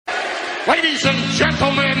Ladies and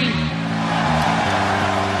gentlemen,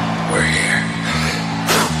 we're here.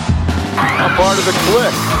 I'm part of the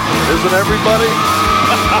clique, isn't everybody?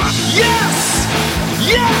 Yes!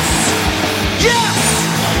 Yes! Yes!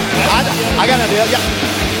 I got an idea, yeah.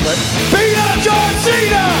 Beat up John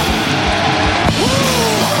Cena!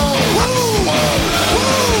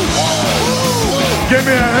 Give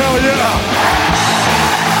me a hell yeah!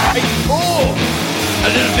 Oh, a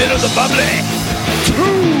little bit of the bubbly.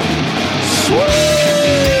 Too sweet!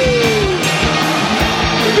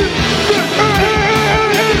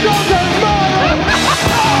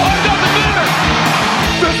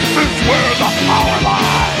 This is where the power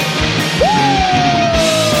lies!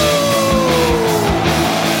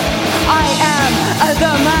 I am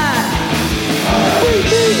the man. We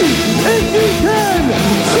need ND10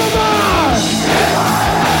 Saman!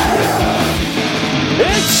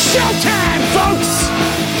 It's showtime, folks!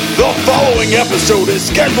 The following episode is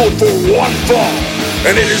scheduled for one fall,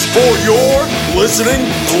 and it is for your listening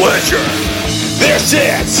pleasure. This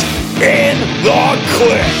is In the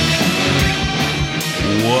Clique.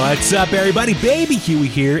 What's up, everybody? Baby Huey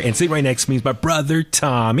here, and sitting right next to me is my brother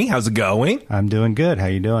Tommy. How's it going? I'm doing good. How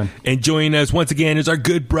you doing? And joining us once again is our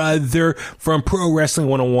good brother from Pro Wrestling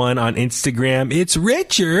 101 on Instagram. It's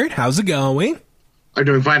Richard. How's it going? I'm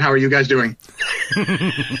doing fine. How are you guys doing?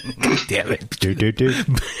 Damn it. Dude.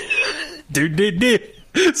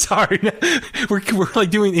 Sorry. We're like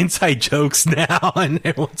doing inside jokes now, and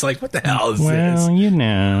everyone's like, what the hell is this? Well, you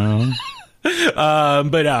know.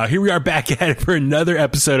 But here we are back at it for another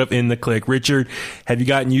episode of In the Clique. Richard, have you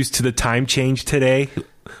gotten used to the time change today?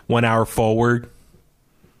 1 hour forward.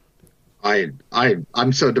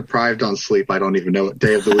 I'm so deprived on sleep. I don't even know what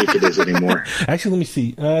day of the week it is anymore. Actually, let me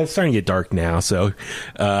see. It's starting to get dark now. So,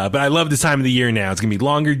 but I love this time of the year now. It's gonna be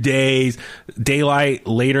longer days, daylight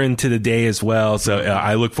later into the day as well. So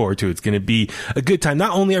I look forward to it. It's gonna be a good time.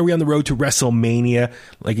 Not only are we on the road to WrestleMania,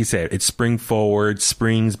 like you said, it's spring forward.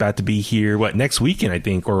 Spring's about to be here. Next weekend, I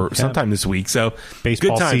think, or sometime this week. So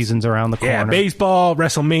baseball season's around the corner. Yeah, baseball,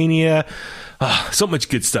 WrestleMania. So much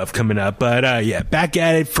good stuff coming up. But back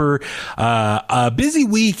at it for a busy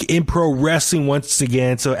week in pro wrestling once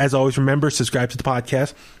again. So as always, remember, subscribe to the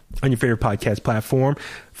podcast on your favorite podcast platform.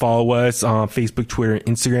 Follow us on Facebook, Twitter, and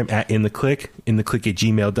Instagram at InTheClique,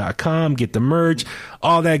 InTheClique@gmail.com. Get the merch,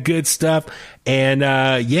 all that good stuff. And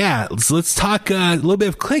let's talk a little bit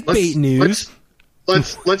of clickbait news.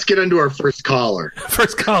 Let's get into our first caller.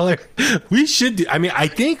 First caller. We should do. I mean, I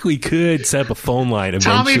think we could set up a phone line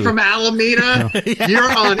eventually. Tommy from Alameda,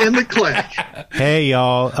 you're on In the Clique. Hey,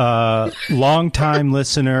 y'all. Long-time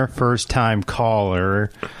listener, first-time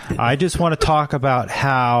caller. I just want to talk about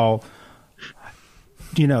how,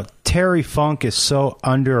 Terry Funk is so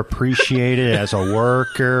underappreciated as a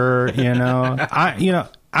worker,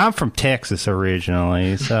 I'm from Texas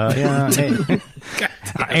originally, so, hey,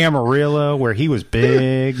 Amarillo, where he was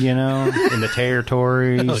big, in the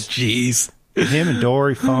territories. Oh, jeez. Him and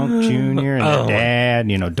Dory Funk Jr. and their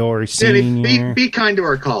dad, Dory Sr. Danny, be kind to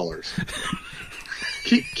our callers.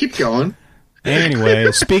 keep going. Anyway,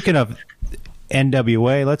 speaking of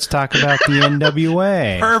NWA, let's talk about the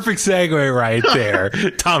NWA. Perfect segue right there.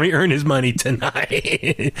 Tommy earned his money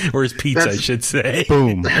tonight. Or his pizza, I should say.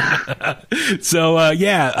 Boom. So,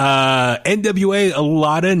 NWA, a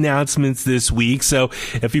lot of announcements this week. So,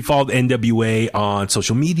 if you followed NWA on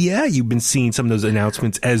social media, you've been seeing some of those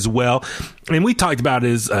announcements as well. And we talked about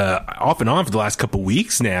it off and on for the last couple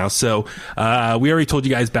weeks now. So, we already told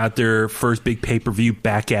you guys about their first big pay-per-view,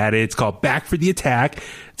 Back at It. It's called Back for the Attack.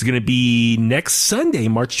 It's going to be next Sunday,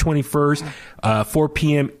 March 21st, 4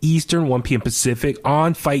 p.m. Eastern, 1 p.m. Pacific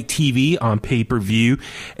on Fight TV on pay-per-view.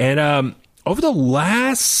 And over the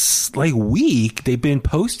last week, they've been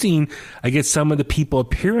posting, I guess, some of the people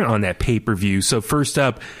appearing on that pay-per-view. So first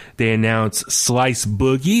up, they announced Slice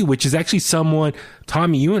Boogie, which is actually someone,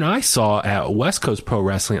 Tommy, you and I saw at West Coast Pro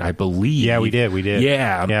Wrestling, I believe. Yeah, we did.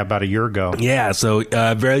 Yeah. Yeah, about a year ago. Yeah, so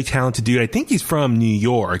very talented dude. I think he's from New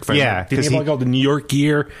York. Yeah. Did he have all the New York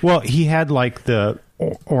gear? Well, he had the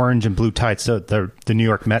orange and blue tights, the New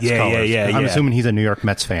York Mets colors. I'm assuming he's a New York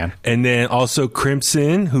Mets fan. And then also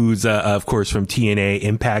Crimson, who's of course from TNA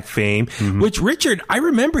Impact fame, which Richard, I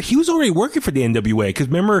remember he was already working for the NWA, because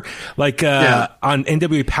remember on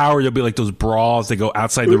NWA Power there'll be those brawls that go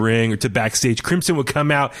outside the ring or to backstage. Crimson would come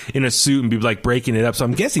out in a suit and be breaking it up, so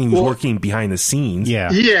I'm guessing he was working behind the scenes.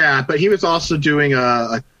 Yeah, but he was also doing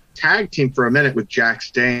a tag team for a minute with Jack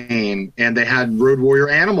Stane, and they had Road Warrior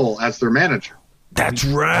Animal as their manager. That's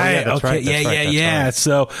right. that's okay. right, that's right, that's Yeah. right.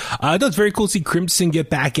 So that's very cool to see Crimson get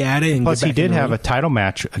back at it. And Plus, get he back did in the have a ring. title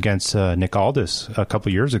match against Nick Aldis a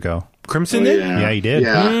couple years ago. Crimson did? Yeah, he did.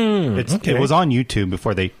 Yeah. okay. It was on YouTube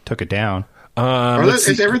before they took it down.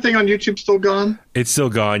 Is everything on YouTube still gone? It's still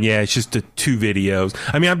gone. Yeah, it's just the 2 videos.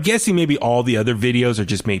 I mean, I'm guessing maybe all the other videos are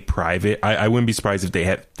just made private. I wouldn't be surprised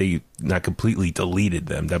if they not completely deleted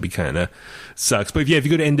them. That'd be kind of sucks. But yeah, if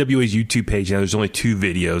you go to NWA's YouTube page now, there's only 2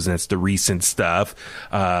 videos, and that's the recent stuff,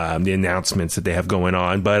 the announcements that they have going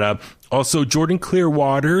on. But also, Jordan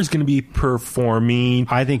Clearwater is going to be performing.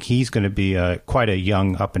 I think he's going to be quite a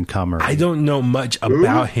young up-and-comer. I don't know much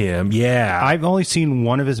about him. Yeah. I've only seen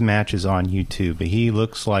one of his matches on YouTube, but he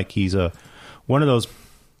looks like he's one of those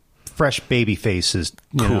fresh baby faces.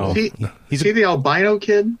 You know. Is he the albino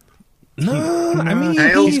kid? No, I mean,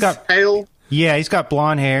 Pale? Yeah, he's got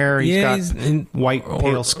blonde hair. He's got in white,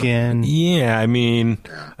 pale skin. Yeah, I mean,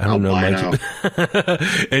 I don't know much.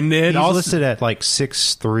 And then He's also listed at like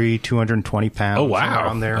 6'3", 220 pounds. oh wow,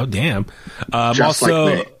 on there. oh damn. Just also,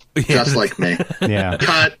 like me. Just like me. Yeah.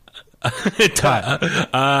 Cut.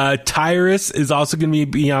 Tyrus is also going to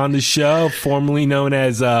be on the show, formerly known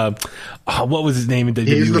as what was his name in WWE?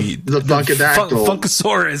 He's the Funkadactyl.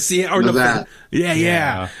 Funkasaurus. Yeah, or Know that.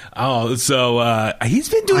 Yeah. Oh, so he's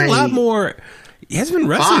been doing a lot more. He hasn't been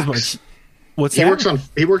wrestling as Fox. much. What's He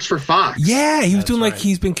that? works for Fox. Yeah, he was doing like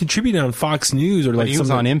he's been contributing on Fox News or But like he was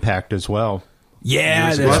something. on Impact as well. Yeah,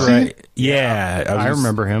 Was that's he? right. Yeah, I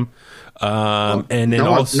remember him. And then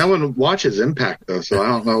No one watches Impact though, so I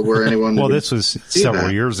don't know where anyone. Well, would this was see several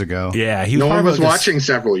that. years ago. yeah, he was No one part was of this- watching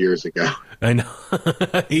several years ago. I know.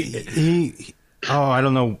 I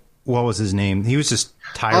don't know what was his name. He was just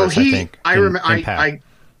Tyrus, I think. I in remember. Impact.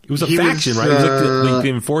 It was a He faction, was, right? He was like the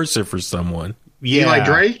enforcer for someone. Eli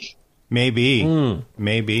Drake. Maybe. Hmm.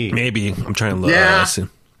 Maybe. Maybe. I'm trying to look. Yeah.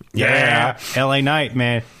 Yeah. LA Knight,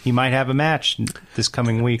 man. He might have a match this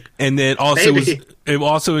coming week. And then also Maybe. it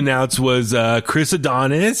also announced was Chris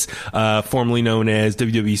Adonis, formerly known as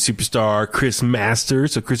WWE superstar Chris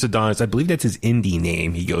Masters. So Chris Adonis, I believe that's his indie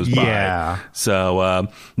name he goes by. Yeah. So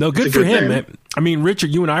no, good It's a for good him, name. man. I mean, Richard,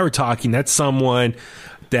 you and I were talking. That's someone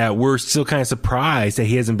that we're still kind of surprised that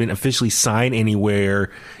he hasn't been officially signed anywhere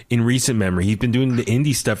in recent memory. He's been doing the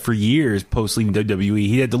indie stuff for years, post leaving WWE.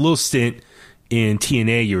 He had the little stint in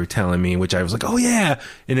TNA, you were telling me, which I was like, oh yeah.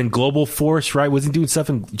 And then Global Force, right? Wasn't he doing stuff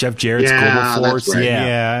in Jeff Jarrett's Yeah, Global Force? that's right.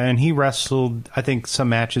 Yeah, and he wrestled, I think, some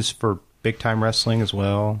matches for Big Time Wrestling as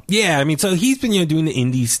well. Yeah, I mean, so he's been doing the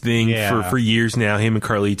indies thing Yeah. for years now. Him and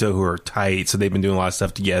Carlito, who are tight, so they've been doing a lot of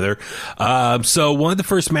stuff together. So one of the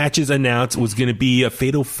first matches announced was going to be a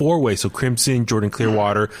Fatal 4-Way. So Crimson, Jordan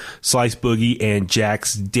Clearwater, Slice Boogie, and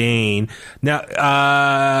Jax Dane.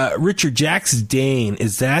 Now, Richard, Jax Dane,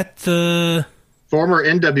 is that the... Former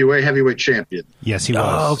NWA heavyweight champion. Yes, he was.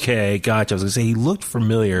 Oh, okay, gotcha. I was going to say, he looked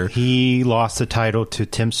familiar. He lost the title to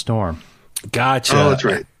Tim Storm. Gotcha. Oh, that's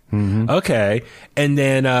right. Okay. And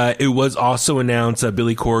then it was also announced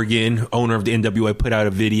Billy Corgan, owner of the NWA, put out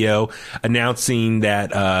a video announcing that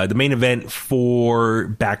the main event for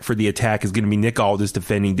Back for the Attack is going to be Nick Aldis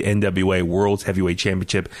defending the NWA World's Heavyweight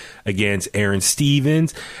Championship against Aaron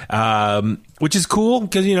Stevens, which is cool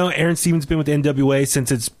because, you know, Aaron Stevens has been with the NWA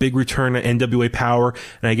since its big return to NWA Power.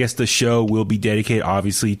 And I guess the show will be dedicated,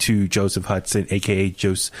 obviously, to Joseph Hudson, a.k.a.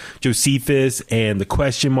 Josephus, and the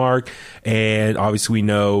Question Mark. And obviously, we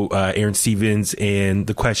know Aaron Stevens and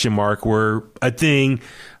the Question Mark were a thing.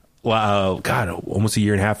 Almost a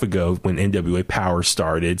year and a half ago when NWA Power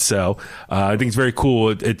started. So I think it's very cool.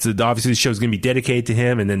 It's obviously the show is going to be dedicated to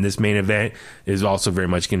him, and then this main event is also very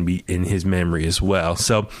much going to be in his memory as well.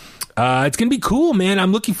 So it's going to be cool, man.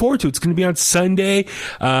 I'm looking forward to it. It's going to be on Sunday,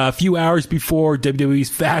 a few hours before WWE's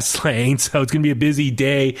Fastlane. So it's going to be a busy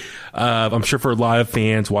day. I'm sure for a lot of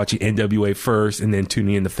fans watching NWA first and then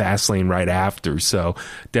tuning in to Fastlane right after. So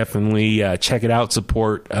definitely check it out.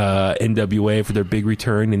 Support NWA for their big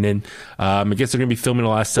return. And then I guess they're going to be filming a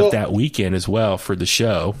lot of stuff that weekend as well for the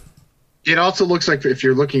show. It also looks like if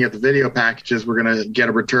you're looking at the video packages, we're going to get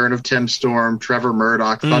a return of Tim Storm, Trevor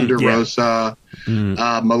Murdoch, Thunder Rosa,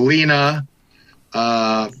 Melina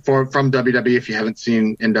from WWE. If you haven't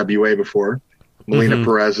seen NWA before, Melina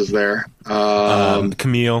Perez is there.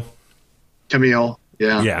 Camille.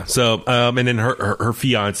 Yeah. Yeah. So, and then her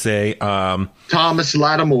fiance, Thomas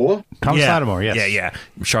Lattimore. Thomas Lattimore, yes. Yeah.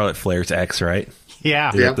 Charlotte Flair's ex, right?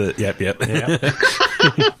 Yeah. Yep. Yep. You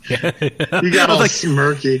got all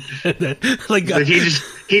smirky. like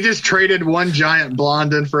he just traded one giant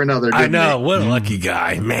blonde in for another. I Didn't know, He? what a lucky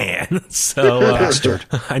guy, man. So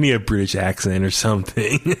I need a British accent or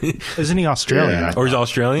something. Isn't he Australian? Yeah. Or is he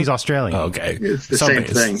Australian? He's Australian. Oh, okay, It's the same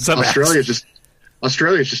thing. Some Australia just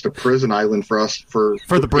Australia is just a prison island for us for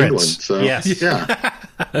the Brits. England, so Yes. yeah,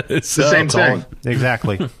 it's So, the same thing.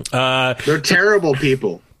 Exactly. They're terrible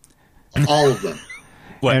people, all of them.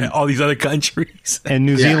 What, all these other countries? And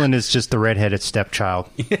New Zealand is just the redheaded stepchild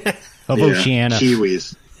of Oceania.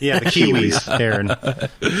 Kiwis. Yeah, the Kiwis,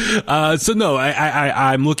 Darren. So no,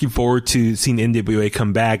 I'm looking forward to seeing NWA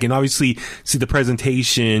come back and obviously see the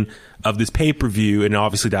presentation of this pay-per-view, and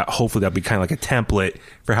obviously hopefully that'll be kind of like a template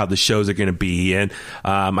for how the shows are going to be. And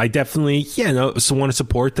I definitely want to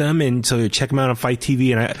support them, and so check them out on Fight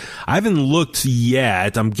TV. And I haven't looked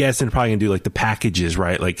yet. I'm guessing they're probably going to do like the packages,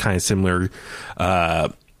 right? Like kind of similar,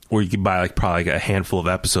 where you can buy like probably like a handful of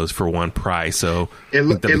episodes for one price. So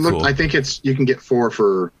cool. I think you can get 4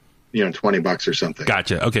 for $20 or something.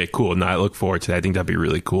 Gotcha. Okay, cool. No, I look forward to that. I think that'd be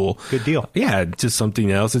really cool. Good deal. Yeah, just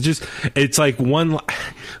something else. It's like one,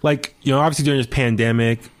 like, obviously during this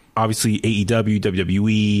pandemic, obviously AEW,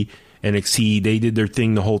 WWE, NXT, they did their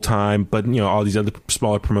thing the whole time, but all these other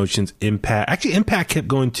smaller promotions, Impact kept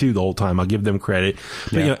going too the whole time. I'll give them credit.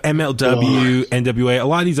 But MLW, NWA, a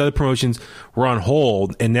lot of these other promotions were on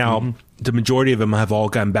hold, and now the majority of them have all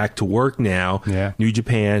gotten back to work now. Yeah. New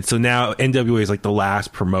Japan. So now NWA is like the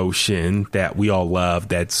last promotion that we all love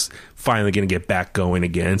that's finally going to get back going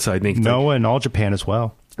again. So I think Noah and All Japan as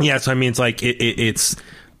well. Yeah, so I mean, it's like it's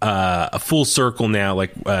a full circle now.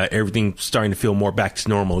 Like everything's starting to feel more back to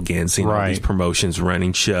normal again. Seeing all these promotions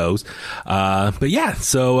running shows, but yeah.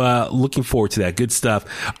 So looking forward to that. Good stuff.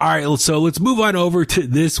 All right, so let's move on over to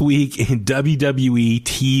this week in WWE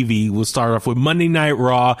TV. We'll start off with Monday Night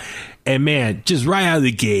Raw. And man, just right out of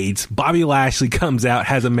the gates, Bobby Lashley comes out,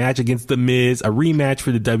 has a match against The Miz, a rematch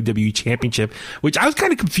for the WWE Championship, which I was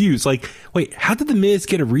kind of confused. Like, wait, how did The Miz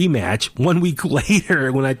get a rematch 1 week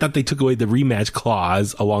later when I thought they took away the rematch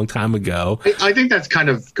clause a long time ago? I think that's kind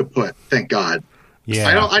of kaput. Thank God.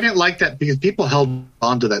 Yeah. I didn't like that because people held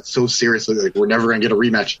on to that so seriously. Like, we're never going to get a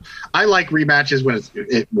rematch. I like rematches when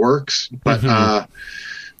it works, but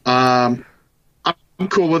I'm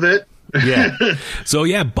cool with it. Yeah. So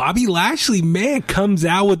yeah, Bobby Lashley, man, comes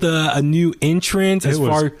out with a new entrance. It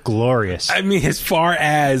was glorious. I mean, as far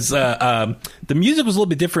as the music was a little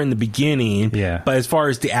bit different in the beginning, but as far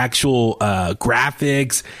as the actual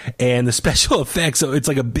graphics and the special effects, so it's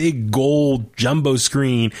like a big gold jumbo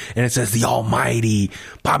screen, and it says the Almighty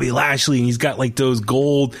Bobby Lashley, and he's got like those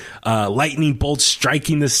gold lightning bolts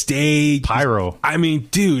striking the stage, pyro. I mean,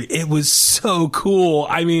 dude, it was so cool.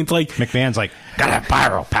 I mean, it's like McMahon's like, gotta have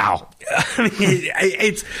pyro, pal. I mean,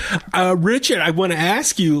 it's Richard, I want to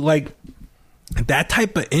ask you, like, that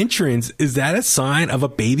type of entrance, is that a sign of a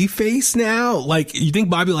baby face now? Like, you think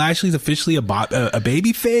Bobby Lashley's officially a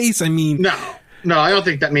baby face? I mean, no, I don't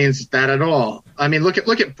think that means that at all. I mean, look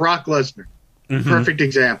at Brock Lesnar. Perfect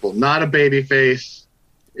example. Not a baby face.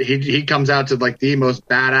 He comes out to like the most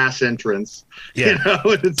badass entrance. Yeah.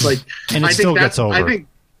 It's like, and it still gets over.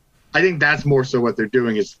 I think that's more so what they're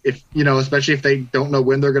doing is if, especially if they don't know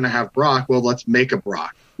when they're going to have Brock, well, let's make a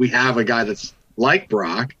Brock. We have a guy that's like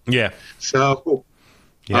Brock. Yeah. So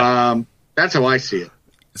that's how I see it.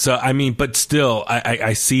 So, I mean, but still,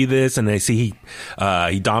 I see this, and I see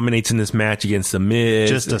he dominates in this match against The Miz.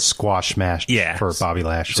 Just a squash match for Bobby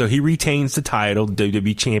Lashley. So he retains the title,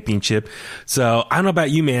 WWE Championship. So I don't know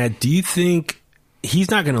about you, man. Do you think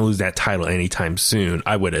he's not going to lose that title anytime soon?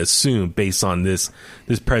 I would assume, based on this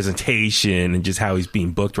presentation and just how he's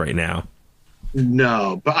being booked right now.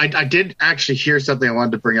 No, but I did actually hear something I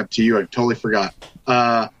wanted to bring up to you. I totally forgot.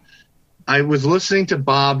 I was listening to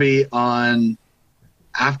Bobby on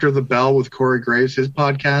After the Bell with Corey Graves, his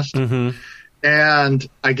podcast. And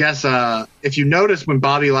I guess if you notice, when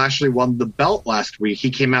Bobby Lashley won the belt last week,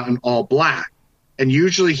 he came out in all black. And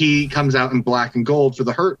usually he comes out in black and gold for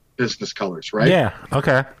the Hurt Business colors, right? Yeah.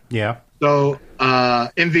 Okay. Yeah. So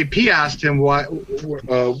MVP asked him, why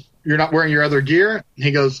you're not wearing your other gear? And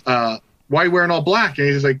he goes, why are you wearing all black? And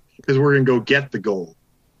he's like, because we're going to go get the gold.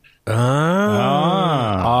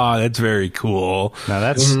 Oh, that's very cool. Now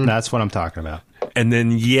that's what I'm talking about. And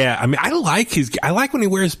then, I mean, I like when he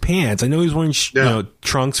wears pants. I know he's wearing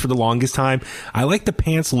trunks for the longest time. I like the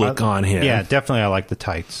pants look on him. Yeah, definitely. I like the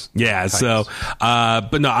tights. Yeah. So,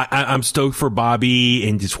 but no, I'm stoked for Bobby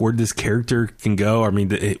and just where this character can go. I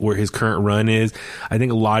mean, where his current run is. I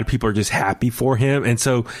think a lot of people are just happy for him. And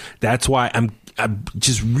so that's why I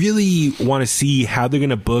just really want to see how they're going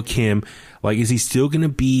to book him. Like, is he still going to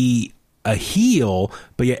be a heel,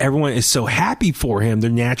 but yet everyone is so happy for him, they're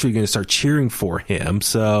naturally going to start cheering for him.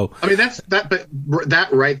 So, I mean, but that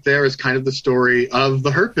right there is kind of the story of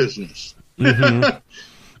the Hurt Business.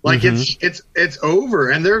 Like it's over,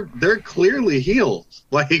 and they're clearly heels.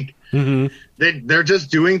 Like they're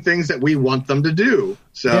just doing things that we want them to do.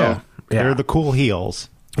 So they're the cool heels.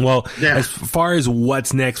 Well, as far as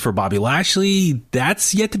what's next for Bobby Lashley,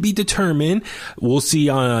 that's yet to be determined. We'll see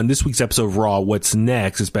on this week's episode of Raw what's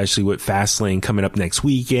next, especially with Fastlane coming up next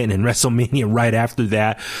weekend and WrestleMania right after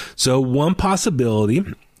that. So one possibility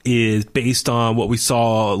is based on what we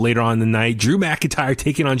saw later on in the night. Drew McIntyre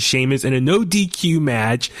taking on Sheamus in a no DQ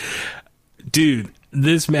match. Dude,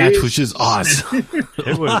 this match was just awesome.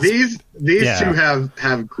 It was. These two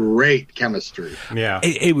have great chemistry. Yeah,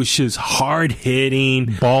 it was just hard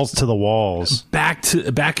hitting, balls to the walls,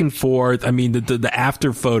 back and forth. I mean, the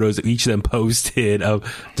after photos that each of them posted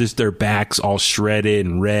of just their backs all shredded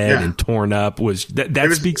and red and torn up was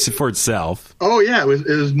speaks for itself. Oh yeah, it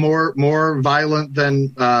was more violent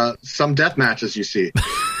than some death matches you see.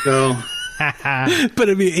 So. But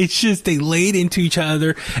I mean, it's just they laid into each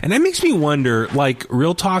other, and that makes me wonder, like,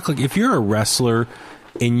 real talk, like if you're a wrestler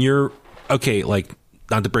and you're like,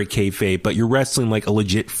 not to break kayfabe, but you're wrestling like a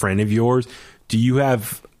legit friend of yours, do you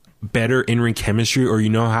have better in-ring chemistry, or you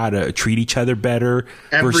know how to treat each other better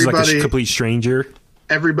versus like a complete stranger?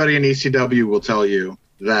 Everybody in ECW will tell you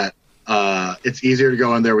that it's easier to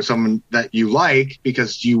go in there with someone that you like,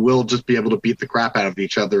 because you will just be able to beat the crap out of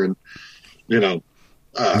each other, and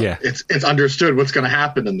it's understood what's going to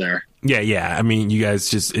happen in there. Yeah. I mean, you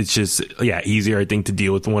guys it's just easier, I think, to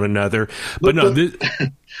deal with one another. But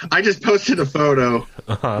I just posted a photo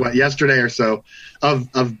yesterday or so of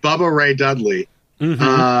Bubba Ray Dudley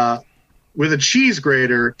with a cheese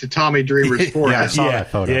grater to Tommy Dreamer's forehead. I saw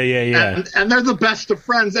that photo. Yeah. And they're the best of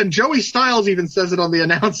friends. And Joey Styles even says it on the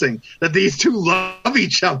announcing that these two love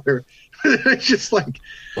each other. It's just like,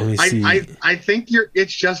 I think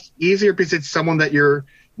it's just easier because it's someone that you're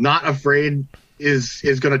not afraid is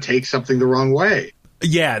going to take something the wrong way.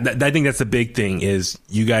 Yeah, I think that's the big thing, is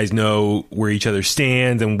you guys know where each other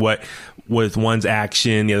stands, and what with one's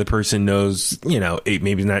action, the other person knows, it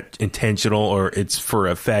maybe it's not intentional or it's for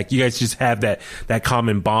effect. You guys just have that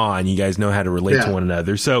common bond. You guys know how to relate to one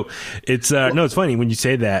another. So it's it's funny when you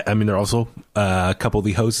say that. I mean, they're also a couple of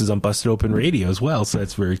the hosts on Busted Open Radio as well, so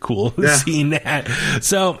that's very cool seeing that.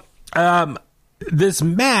 So this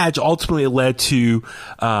match ultimately led to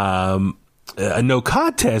a no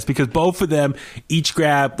contest, because both of them each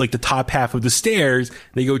grab like the top half of the stairs.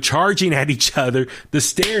 They go charging at each other. The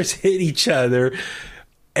stairs hit each other,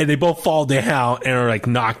 and they both fall down and are like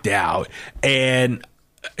knocked out. And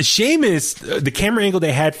Sheamus, the camera angle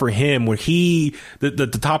they had for him, where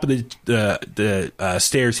the top of the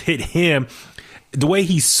stairs hit him, the way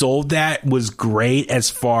he sold that was great, as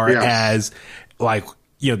far as like,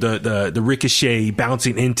 the ricochet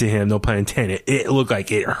bouncing into him, no pun intended. It looked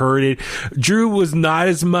like it hurted. Drew was not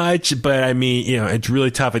as much, but I mean, it's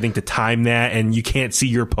really tough, I think, to time that, and you can't see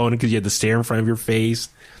your opponent because you have the stare in front of your face.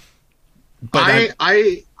 But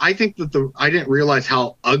I think that I didn't realize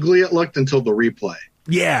how ugly it looked until the replay.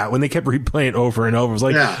 Yeah, when they kept replaying over and over, it was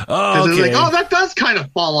like, it was like, that does kind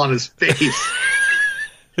of fall on his face.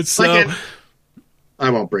 So,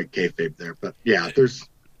 I won't break kayfabe there, but yeah,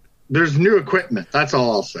 there's new equipment. That's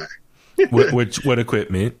all I'll say. What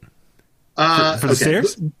equipment? For the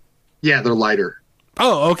stairs? Yeah, they're lighter.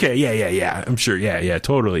 Oh, okay. Yeah. I'm sure. Yeah,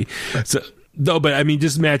 totally. So, though, but I mean,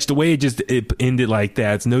 this match, the way it ended like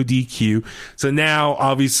that, it's no DQ. So now,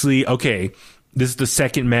 obviously, okay, this is the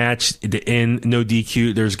second match to end no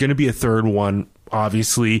DQ. There's going to be a third one,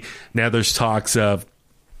 obviously. Now there's talks of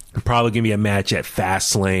probably going to be a match at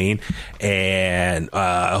Fastlane, and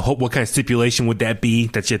what kind of stipulation would that be?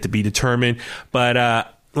 That's yet to be determined. But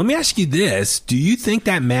let me ask you this. Do you think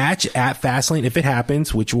that match at Fastlane, if it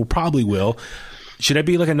happens, which will probably will, should that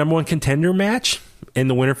be like a number one contender match, and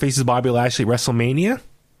the winner faces Bobby Lashley at WrestleMania?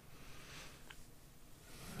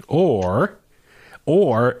 Or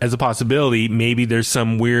as a possibility, maybe there's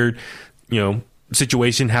some weird,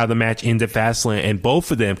 situation how the match ends at Fastlane, and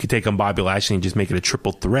both of them could take on Bobby Lashley and just make it a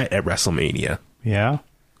triple threat at WrestleMania. Yeah,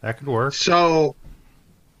 that could work. So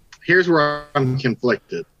here's where I'm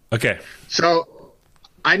conflicted. Okay. So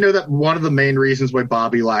I know that one of the main reasons why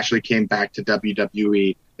Bobby Lashley came back to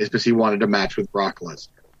WWE is because he wanted a match with Brock Lesnar.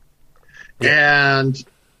 Yeah. And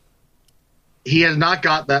he has not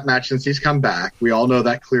got that match since he's come back. We all know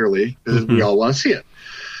that clearly, because we all want to see it.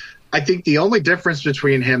 I think the only difference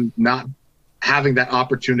between him not having that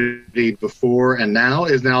opportunity before and now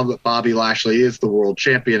is now that Bobby Lashley is the world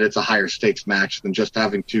champion, it's a higher stakes match than just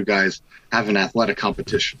having two guys have an athletic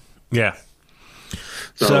competition. Yeah.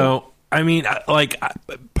 So I mean, like,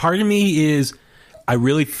 part of me is, I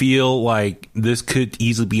really feel like this could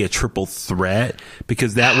easily be a triple threat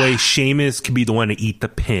because that way Sheamus could be the one to eat the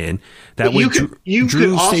pin. That way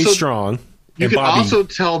Drew stays strong. You could also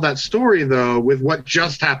tell that story, though, with what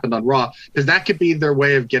just happened on Raw, because that could be their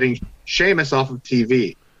way of getting Sheamus off of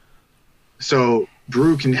TV. So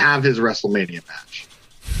Drew can have his WrestleMania match.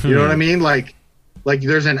 You know what I mean? Like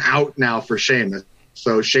there's an out now for Sheamus.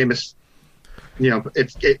 So Sheamus,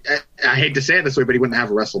 I hate to say it this way, but he wouldn't have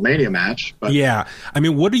a WrestleMania match. But. Yeah. I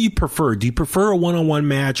mean, what do you prefer? Do you prefer a one-on-one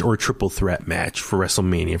match or a triple threat match for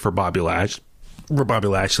WrestleMania for Bobby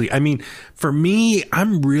Lashley? I mean, for me,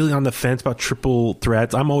 I'm really on the fence about triple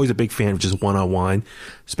threats. I'm always a big fan of just one-on-one,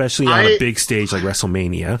 especially on a big stage like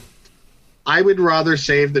WrestleMania. I would rather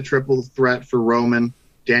save the triple threat for Roman,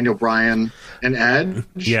 Daniel Bryan, and Edge.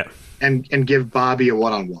 Yeah. And give Bobby a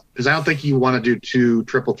one-on-one. Because I don't think you want to do 2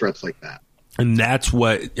 triple threats like that. And that's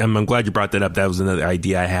what I'm glad you brought that up. That was another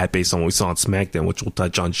idea I had based on what we saw on SmackDown, which we'll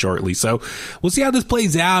touch on shortly. So we'll see how this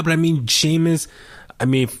plays out. But I mean, Sheamus,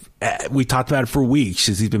 we talked about it for weeks.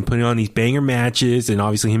 He's been putting on these banger matches, and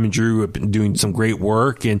obviously him and Drew have been doing some great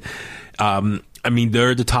work. And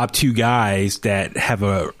they're the top 2 guys that have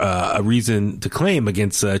a reason to claim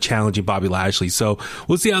against challenging Bobby Lashley. So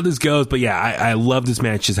we'll see how this goes. But yeah, I love this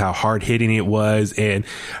match, just how hard hitting it was. And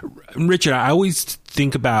Richard, I always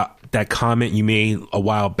think about that comment you made a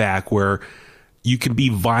while back where you can be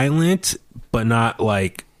violent, but not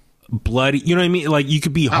like bloody. You know what I mean? Like you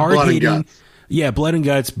could be hard hitting. Yeah, blood and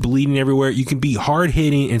guts, bleeding everywhere. You can be hard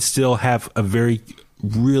hitting and still have a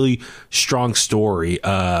really strong story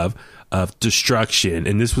of destruction.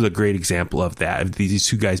 And this was a great example of that. These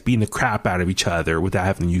 2 guys beating the crap out of each other without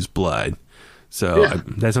having to use blood. So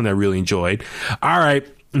that's something I really enjoyed. All right.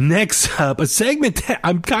 Next up, a segment that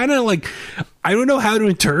I'm kind of like, I don't know how to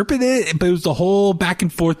interpret it, but it was the whole back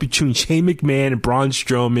and forth between Shane McMahon and Braun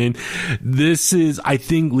Strowman. This is, I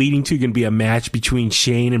think, leading to going to be a match between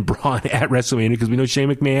Shane and Braun at WrestleMania, because we know Shane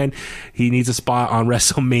McMahon, he needs a spot on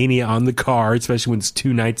WrestleMania on the card, especially when it's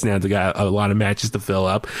 2 nights now. They got a lot of matches to fill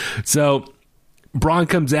up. So Braun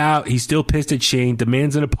comes out. He's still pissed at Shane,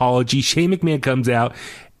 demands an apology. Shane McMahon comes out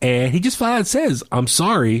and he just flat out says, "I'm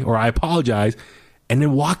sorry," or "I apologize," and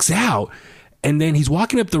then walks out. And then he's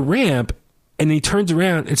walking up the ramp, and then he turns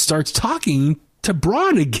around and starts talking to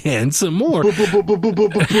Braun again some more. And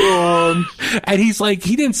he's like,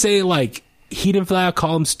 he didn't say like, he didn't flat out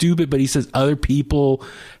call him stupid, but he says other people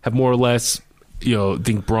have more or less,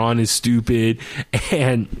 think Braun is stupid.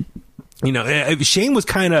 And, Shane was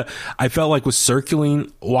kind of, I felt like was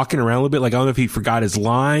circling, walking around a little bit. Like, I don't know if he forgot his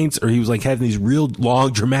lines or he was like having these real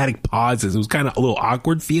long dramatic pauses. It was kind of a little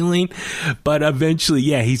awkward feeling, but eventually,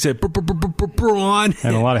 he said, Braun.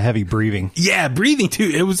 And a lot of heavy breathing. Yeah, breathing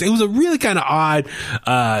too. It was a really kind of odd,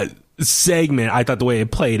 segment. I thought the way it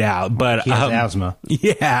played out, but he has asthma.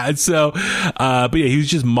 Yeah. So, but yeah, he was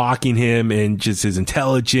just mocking him and just his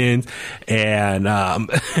intelligence. And,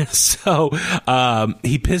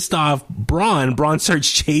 he pissed off Braun. Braun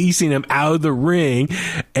starts chasing him out of the ring.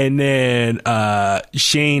 And then,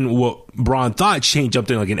 Braun thought Shane jumped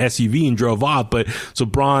in like an SUV and drove off, but so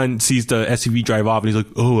Braun sees the SUV drive off and he's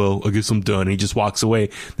like, "Oh well, I guess I'm done." And he just walks away.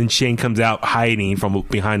 Then Shane comes out hiding from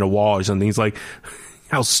behind a wall or something. He's like,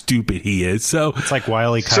 how stupid he is. So it's like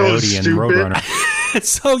Wile E. Coyote and Roadrunner.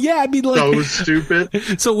 So so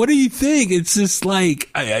stupid. So what do you think? It's just like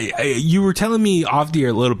you were telling me off the air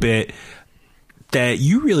a little bit that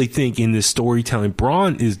you really think in this storytelling,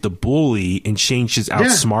 Braun is the bully and Shane's just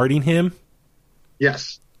outsmarting him.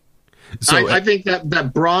 Yes. So I think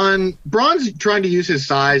that Braun's trying to use his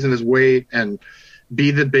size and his weight and be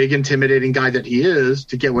the big intimidating guy that he is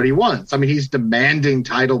to get what he wants. I mean, he's demanding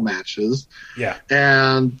title matches. Yeah.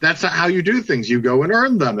 And that's not how you do things. You go and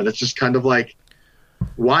earn them. And it's just kind of like,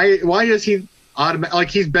 why is he like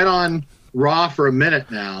he's been on Raw for a minute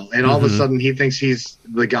now and all of a sudden he thinks he's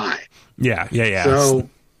the guy. Yeah. So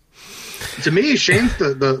to me, Shane's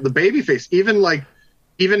the babyface.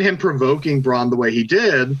 Even him provoking Braun the way he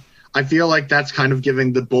did, I feel like that's kind of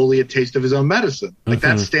giving the bully a taste of his own medicine. Like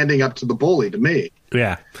that's standing up to the bully to me.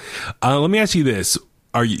 Yeah. Let me ask you this.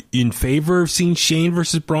 Are you in favor of seeing Shane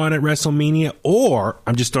versus Braun at WrestleMania? Or,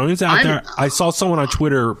 I'm just throwing this out there. I saw someone on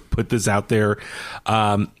Twitter put this out there.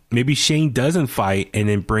 Maybe Shane doesn't fight and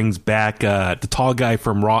then brings back the tall guy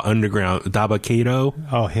from Raw Underground, Dabba-Kato.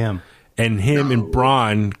 Oh, him. And him and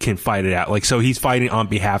Braun can fight it out. Like, so he's fighting on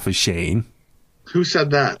behalf of Shane. Who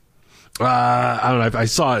said that? I don't know. I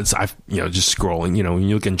saw it. Just scrolling. When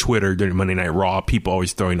you look on Twitter during Monday Night Raw, people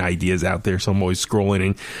always throwing ideas out there. So I'm always scrolling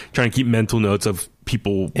and trying to keep mental notes of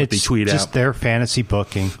people what they tweet out. It's just their fantasy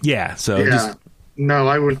booking. Yeah. So no,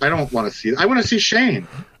 I don't want to see it. I want to see Shane.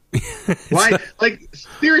 Why? Like,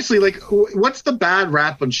 seriously, like, what's the bad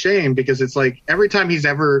rap on Shane? Because it's like every time he's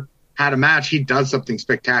ever had a match, he does something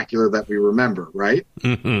spectacular that we remember, right?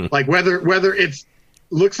 Mm-hmm. Like whether it's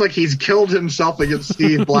looks like he's killed himself against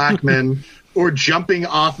Steve Blackman or jumping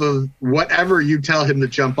off of whatever you tell him to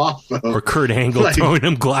jump off of. Or Kurt Angle throwing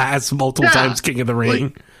him glass multiple times, King of the Ring.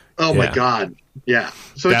 Like, oh my God. Yeah.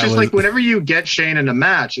 So it's just like whenever you get Shane in a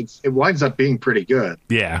match, it winds up being pretty good.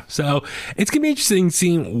 Yeah. So it's going to be interesting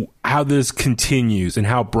seeing how this continues and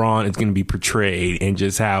how Braun is going to be portrayed and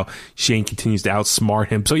just how Shane continues to outsmart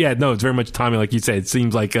him. So yeah, no, it's very much timing. Like you said, it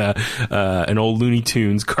seems like an old Looney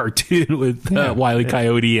Tunes cartoon with Wile E.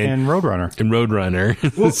 Coyote and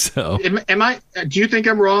Roadrunner. Well, so do you think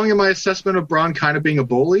I'm wrong in my assessment of Braun kind of being a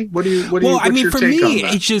bully? What's for your take me, on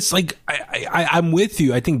that? it's just like, I'm with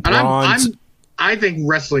you. I think Braun's... I think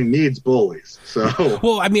wrestling needs bullies. So,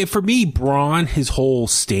 well, I mean, for me, Braun, his whole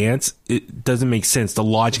stance, it doesn't make sense. The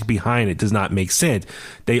logic behind it does not make sense.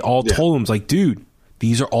 They all told him, like, dude,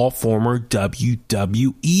 these are all former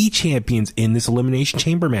WWE champions in this Elimination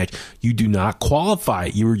Chamber match. You do not qualify.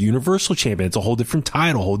 You're a Universal Champion. It's a whole different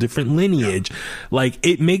title, whole different lineage. Like,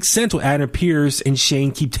 it makes sense what Adam Pearce and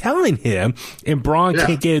Shane keep telling him, and Braun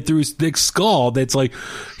can't get it through his thick skull. That's like,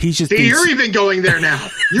 he's just... See, you're even going there now.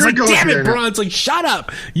 You're like, going damn there it, now. Braun's like, shut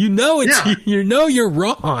up. You know you know you're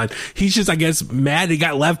wrong. He's just, I guess, mad he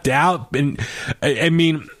got left out. And I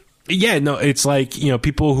mean... Yeah, no, it's like, you know,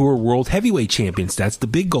 people who are world heavyweight champions, that's the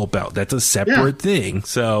big gold belt. That's a separate thing.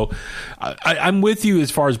 So I'm with you as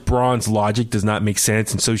far as Braun's logic does not make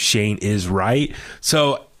sense. And so Shane is right.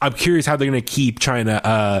 So I'm curious how they're going to keep trying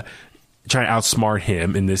to outsmart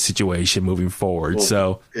him in this situation moving forward. Well,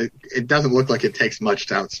 so it doesn't look like it takes much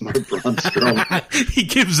to outsmart Braun Strowman. He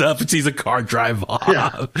gives up and sees a car drive off.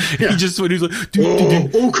 Yeah. He just, when he's like,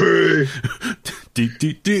 okay.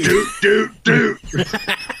 Do.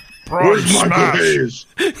 Where's Michael Hayes?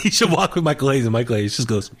 He should walk with Michael Hayes, and Michael Hayes just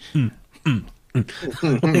goes, Like,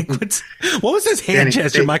 what was his hand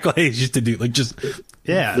gesture Michael Hayes used to do? Like, just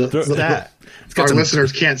that. Our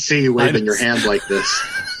listeners can't see you waving your hand like this.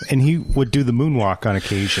 And he would do the moonwalk on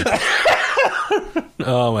occasion.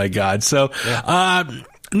 Oh my God! So,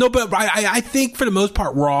 no, but I think for the most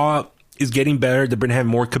part, Raw is getting better. They've been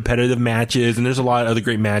having more competitive matches, and there's a lot of other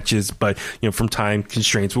great matches, but you know, from time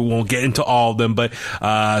constraints, we won't get into all of them. But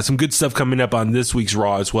some good stuff coming up on this week's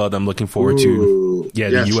Raw as well that I'm looking forward to. Yeah,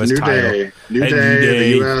 yes, the U.S. title, New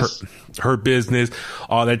Day, the U.S. Her business,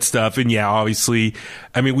 all that stuff. And yeah, obviously,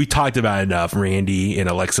 I mean, we talked about enough, Randy and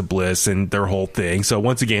Alexa Bliss and their whole thing. So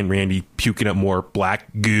once again, Randy puking up more black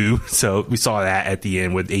goo. So we saw that at the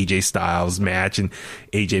end with AJ Styles match and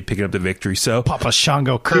AJ picking up the victory. So Papa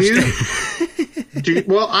Shango cursed him.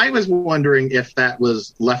 Well, I was wondering if that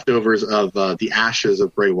was leftovers of the ashes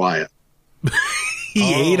of Bray Wyatt.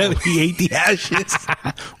 He ate them. He ate the ashes.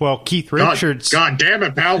 Well, Keith Richards. God damn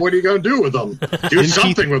it, pal! What are you going to do with them? Do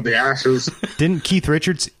something with the ashes. Didn't Keith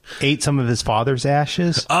Richards ate some of his father's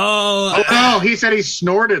ashes? Oh no! He said he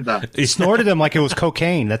snorted them. He snorted them like it was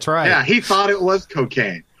cocaine. That's right. Yeah, he thought it was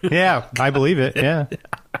cocaine. Yeah, I believe it. Yeah.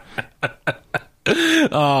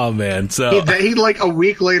 Oh man! So he like a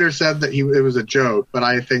week later said that it was a joke, but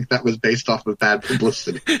I think that was based off of bad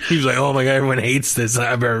publicity. He was like, "Oh my God, everyone hates this.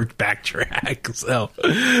 I better backtrack." So,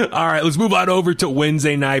 all right, let's move on over to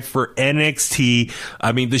Wednesday night for NXT.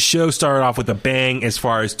 I mean, the show started off with a bang as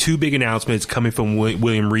far as two big announcements coming from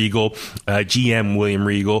William Regal, GM William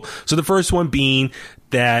Regal. So the first one being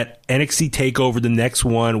that NXT TakeOver, the next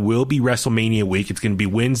one, will be WrestleMania week. It's going to be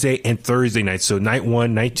Wednesday and Thursday night. So night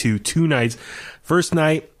one, night two nights. First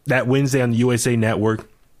night, that Wednesday on the USA Network.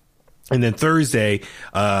 And then Thursday,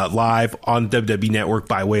 live on WWE Network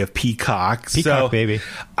by way of Peacock. Peacock, baby.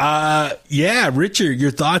 Yeah, Richard,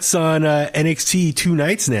 your thoughts on NXT 2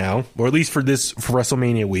 nights now, or at least for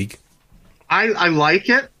WrestleMania week? I like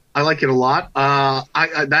it. I like it a lot.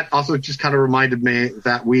 That also just kind of reminded me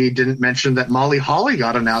that we didn't mention that Molly Holly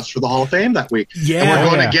got announced for the Hall of Fame that week. Yeah. And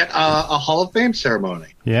we're going to get a Hall of Fame ceremony.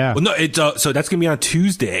 Yeah. Well, no, so that's going to be on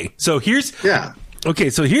Tuesday. So here's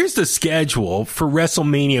the schedule for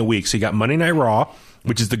WrestleMania week. So you got Monday Night Raw,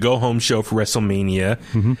 which is the go-home show for WrestleMania.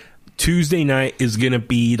 Mm-hmm. Tuesday night is going to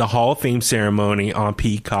be the Hall of Fame ceremony on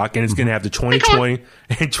Peacock, and it's going to have the 2020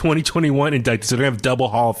 and 2021 inductees. So they're going to have double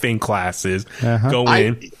Hall of Fame classes go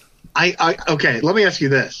in. Okay, let me ask you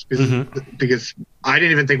this, because I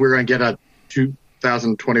didn't even think we were going to get a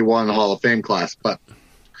 2021 Hall of Fame class, but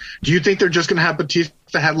do you think they're just going to have Batista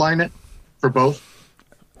headline it for both?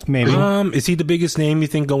 Maybe. Is he the biggest name you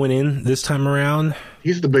think going in this time around?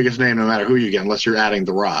 He's the biggest name no matter who you get, unless you're adding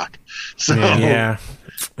The Rock. So yeah.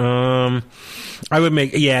 I would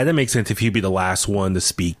that makes sense if he'd be the last one to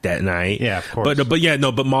speak that night. Yeah, of course.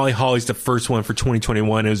 But Molly Holly's the first one for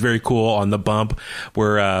 2021. It was very cool on the bump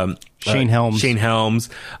where Shane Helms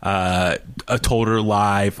told her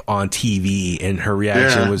live on TV, and her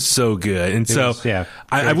reaction was so good. And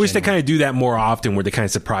I wish they kind of do that more often, where they kind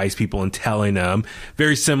of surprise people and telling them.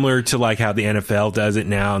 Very similar to like how the NFL does it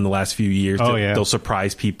now in the last few years. They'll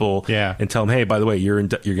surprise people and tell them, hey, by the way, you're going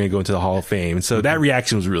to go into the Hall of Fame. And so that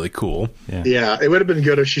reaction was really cool. Yeah, it would have been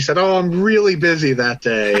good if she said, "Oh, I'm really busy that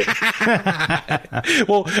day."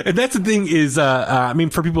 Well, and that's the thing is, I mean,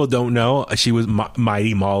 for people who don't know, she was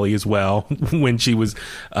Mighty Molly as well when she was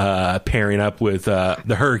pairing up with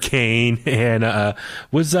the Hurricane and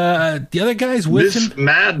was the other guys with Miss him?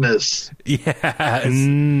 Madness. Yes.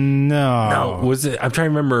 No. Was it? I'm trying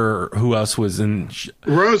to remember who else was in.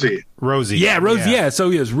 Rosie. Yeah, Rosie. Yeah. So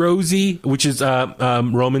yes, Rosie, which is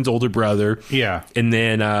Roman's older brother. Yeah. And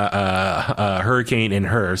then Hurricane and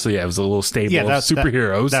her. So yeah, it was a little stable of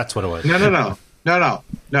superheroes. That's what it was.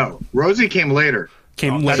 No. Rosie came later.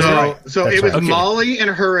 So it was Molly and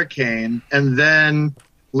Hurricane, and then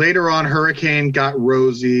later on, Hurricane got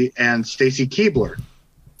Rosie and Stacy Keibler.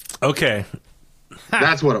 Okay.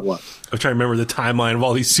 That's what it was. I'm trying to remember the timeline of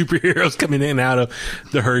all these superheroes coming in and out of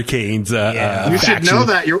the Hurricanes. You should know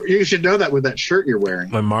that. You should know that with that shirt you're wearing.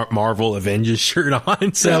 My Marvel Avengers shirt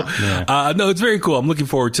on. So, no, it's very cool. I'm looking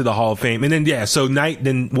forward to the Hall of Fame. And then, so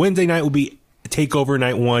Wednesday night will be Takeover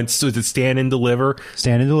Night 1. So it's Stand and Deliver.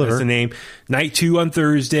 Stand and Deliver. That's the name. Night 2 on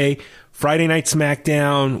Thursday. Friday night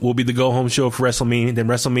SmackDown will be the go-home show for WrestleMania. Then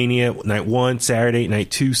WrestleMania Night 1, Saturday,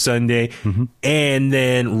 Night 2, Sunday. And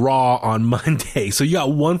then Raw on Monday. So you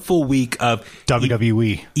got one full week of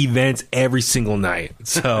WWE events every single night.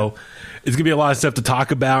 So it's going to be a lot of stuff to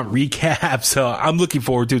talk about, recap. So I'm looking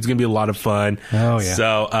forward to it. It's going to be a lot of fun. Oh, yeah.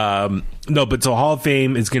 So, so Hall of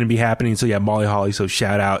Fame is going to be happening. So, yeah, Molly Holly. So,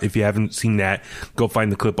 shout out. If you haven't seen that, go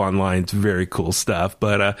find the clip online. It's very cool stuff.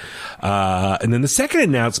 But, and then the second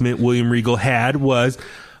announcement William Regal had was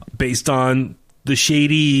based on the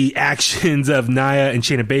shady actions of Nia and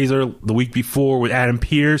Shayna Baszler the week before with Adam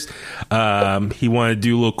Pearce. He wanted to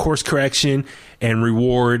do a little course correction and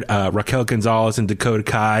reward Raquel Gonzalez and Dakota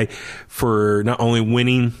Kai for not only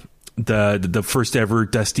winning the first ever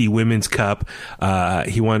Dusty Women's Cup.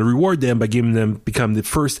 He wanted to reward them by giving them become the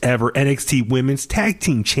first ever NXT Women's Tag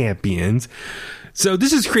Team Champions. So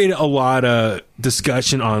this has created a lot of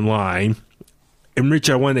discussion online. And Rich,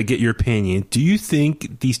 I wanted to get your opinion. Do you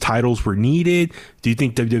think these titles were needed? Do you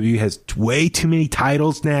think WWE has way too many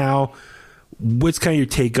titles now? What's kind of your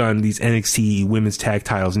take on these NXT women's tag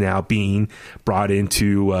titles now being brought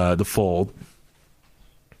into the fold?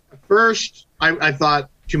 First, I thought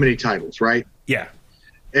too many titles, right? Yeah.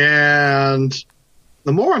 And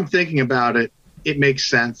the more I'm thinking about it, it makes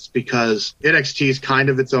sense because NXT is kind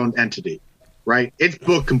of its own entity, right? It's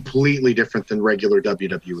booked completely different than regular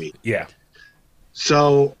WWE. Yeah.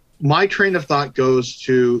 So my train of thought goes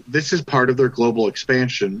to this is part of their global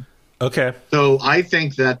expansion. Okay. So I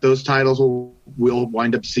think that those titles will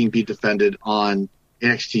wind up seeing be defended on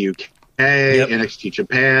NXT UK, NXT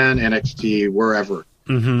Japan, NXT wherever.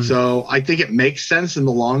 So I think it makes sense in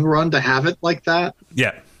the long run to have it like that.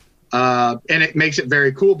 Yeah. And it makes it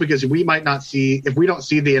very cool because we might not see, if we don't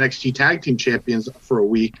see the NXT Tag Team Champions for a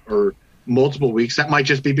week or multiple weeks, that might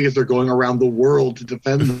just be because they're going around the world to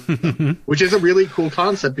defend them, which is a really cool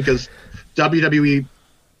concept because WWE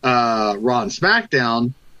Raw and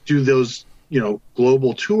SmackDown do those,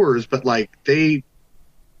 global tours, but like it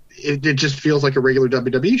just feels like a regular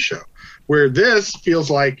WWE show, where this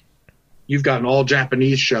feels like you've got an all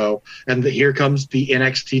Japanese show and here comes the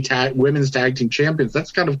NXT Women's Tag Team Champions.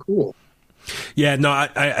 That's kind of cool. Yeah, no,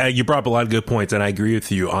 I you brought up a lot of good points, and I agree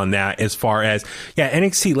with you on that. As far as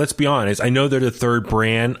NXT, let's be honest, I know they're the third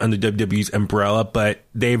brand under WWE's umbrella, but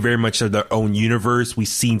they very much are their own universe. We've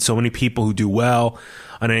seen so many people who do well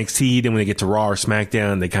on NXT, then when they get to Raw or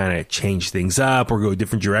SmackDown, they kind of change things up or go a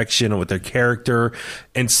different direction with their character.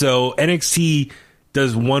 And so NXT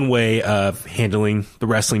does one way of handling the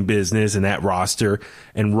wrestling business and that roster,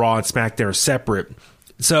 and Raw and SmackDown are separate.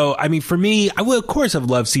 So, I mean, for me, I would, of course, have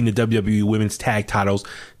loved seeing the WWE women's tag titles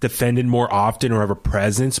defended more often or have a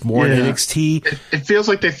presence more in NXT. It feels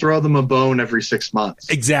like they throw them a bone every 6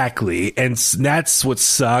 months. Exactly. And that's what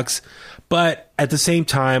sucks. But at the same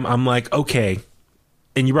time, I'm like, okay.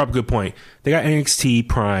 And you brought up a good point. They got NXT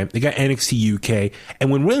Prime. They got NXT UK.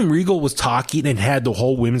 And when William Regal was talking and had the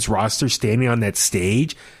whole women's roster standing on that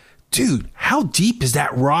stage, dude, how deep is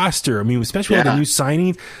that roster? I mean, especially with the new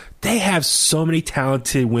signings. They have so many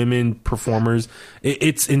talented women performers.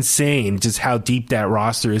 It's insane just how deep that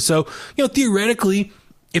roster is. So, theoretically,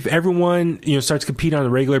 if everyone, starts competing on a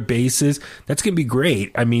regular basis, that's going to be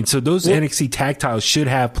great. I mean, so those NXT tag titles should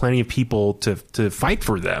have plenty of people to fight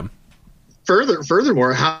for them.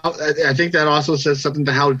 Furthermore, I think that also says something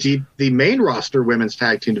to how deep the main roster women's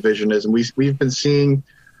tag team division is. And we've been seeing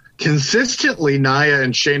consistently Nia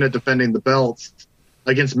and Shayna defending the belts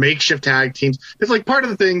against makeshift tag teams. It's like part of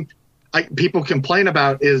the thing people complain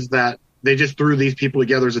about is that they just threw these people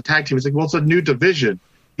together as a tag team. It's like, well, it's a new division.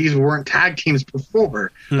 These weren't tag teams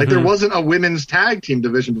before. Like there wasn't a women's tag team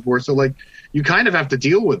division before. So like you kind of have to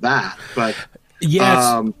deal with that. But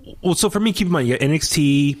yes. Well, so for me, keep in mind, you got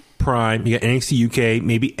NXT Prime, you got NXT UK,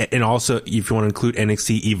 maybe, and also if you want to include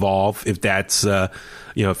NXT Evolve, if that's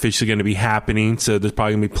officially going to be happening. So there's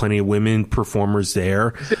probably going to be plenty of women performers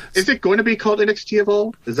there. Is it going to be called NXT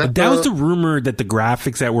Evolve? That was the rumor, that the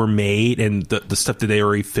graphics that were made and the stuff that they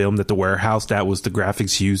already filmed at the warehouse, that was the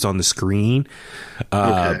graphics used on the screen.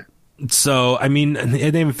 Okay. So, I mean, they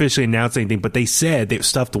didn't officially announce anything, but they said that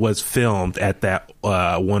stuff was filmed at that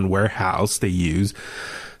one warehouse they used.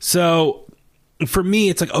 So, for me,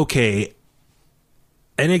 it's like, okay,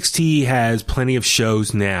 NXT has plenty of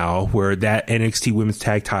shows now where that NXT women's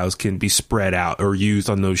tag titles can be spread out or used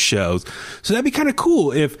on those shows. So that'd be kind of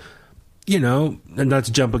cool if, not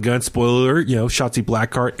to jump a gun, spoiler, Shotzi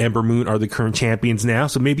Blackheart, Ember Moon are the current champions now.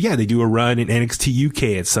 So maybe, they do a run in NXT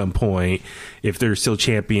UK at some point if they're still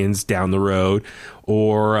champions down the road.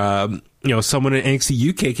 Or, someone in NXT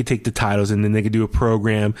UK could take the titles and then they could do a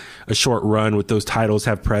program, a short run with those titles,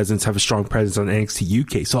 have a strong presence on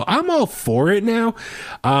NXT UK. So I'm all for it now.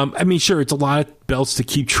 I mean, sure, it's a lot of belts to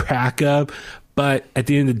keep track of, but at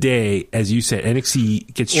the end of the day, as you said,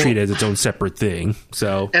 NXT gets treated as its own separate thing.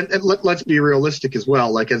 So, and let's be realistic as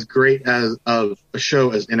well. Like as great as of a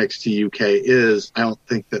show as NXT UK is, I don't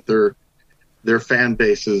think that their fan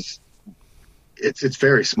base is it's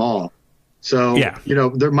very small. So,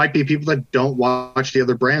 there might be people that don't watch the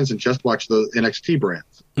other brands and just watch the NXT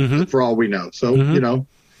brands for all we know. So,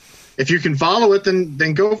 if you can follow it,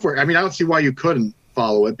 then go for it. I mean, I don't see why you couldn't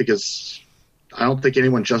follow it because I don't think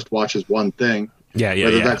anyone just watches one thing.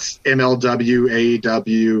 Whether that's MLW,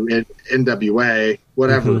 AEW, NWA,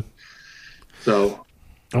 whatever. So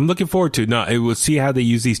I'm looking forward to it. No, we'll see how they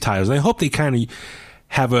use these titles. I hope they kind of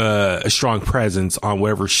have a strong presence on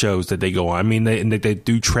whatever shows that they go on. I mean, they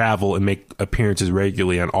do travel and make appearances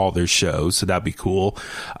regularly on all their shows, so that'd be cool.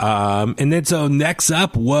 And then so next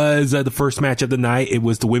up was the first match of the night. It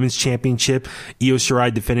was the Women's Championship. Io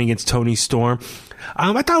Shirai defending against Toni Storm.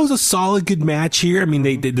 I thought it was a solid, good match here. I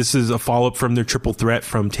mean, this is a follow-up from their triple threat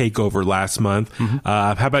from TakeOver last month.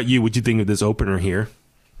 How about you? What'd you think of this opener here?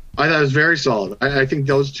 I thought it was very solid. I think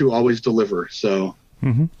those two always deliver, so...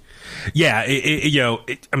 Yeah,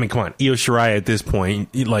 I mean, come on, Io Shirai at this point,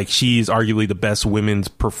 she's arguably the best women's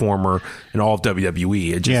performer in all of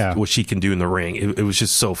WWE. What she can do in the ring, it was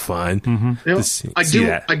just so fun. I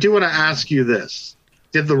do want to ask you this: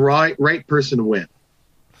 did the right person win?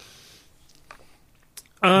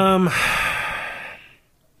 Part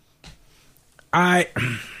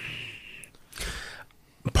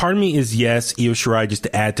of me is yes, Io Shirai, just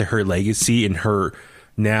to add to her legacy and her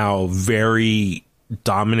now very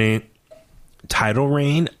dominant title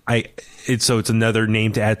reign. It's another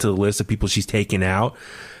name to add to the list of people she's taken out.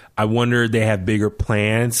 I wonder if they have bigger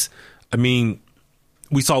plans. I mean,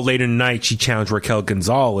 we saw later tonight she challenged Raquel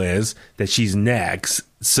Gonzalez, that she's next.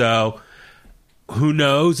 So who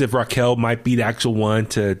knows if Raquel might be the actual one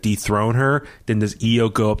to dethrone her. Then does Io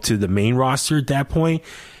go up to the main roster at that point?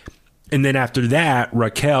 And then after that,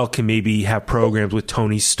 Raquel can maybe have programs with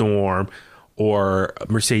Toni Storm or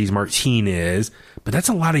Mercedes Martinez, but that's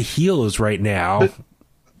a lot of heels right now.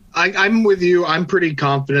 I'm with you. I'm pretty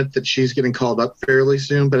confident that she's getting called up fairly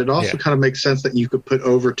soon, but it also kind of makes sense that you could put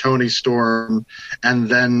over Toni Storm and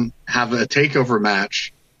then have a takeover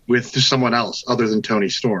match with someone else other than Toni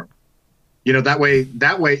Storm. That way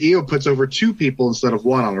Io puts over two people instead of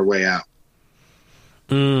one on her way out.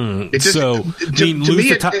 Drop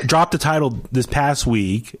the title this past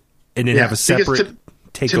week and then have a separate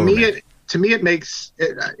takeover match. To me, it makes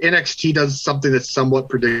NXT does something that's somewhat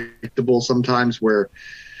predictable sometimes, where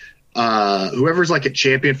whoever's like a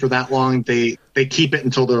champion for that long, they keep it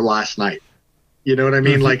until their last night. You know what I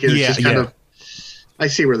mean? Like it's just kind of. I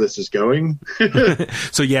see where this is going.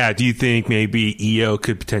 So do you think maybe Io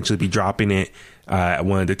could potentially be dropping it at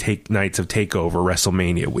one of the nights of TakeOver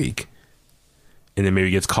WrestleMania week, and then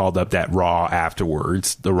maybe gets called up that Raw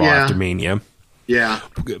afterwards, the Raw after Mania? Yeah.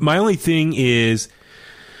 My only thing is.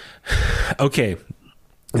 Okay,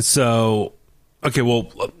 well,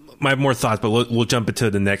 I have more thoughts, but we'll jump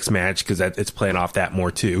into the next match because it's playing off that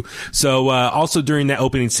more too. So also during that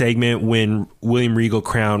opening segment, when William Regal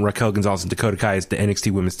crowned Raquel Gonzalez and Dakota Kai as the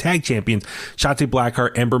NXT Women's Tag Champions, Shotzi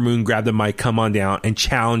Blackheart, Ember Moon grabbed the mic, come on down, and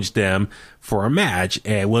challenged them for a match.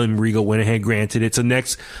 And William Regal went ahead and granted it. So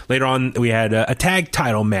later on, we had a tag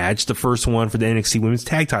title match, the first one for the NXT Women's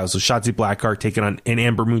Tag Title. So Shotzi Blackheart taking on, and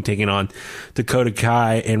Ember Moon taking on Dakota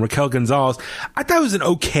Kai and Raquel Gonzalez. I thought it was an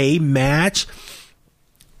okay match.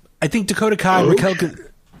 I think Dakota Kai and Raquel...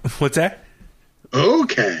 What's that?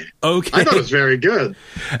 Okay. I thought it was very good.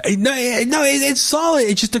 No, it's solid.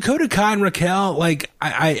 It's just Dakota Kai and Raquel, like,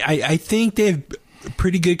 I think they have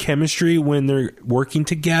pretty good chemistry when they're working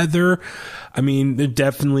together. I mean, they're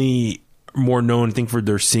definitely more known, I think, for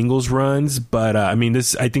their singles runs, but I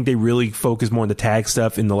think they really focus more on the tag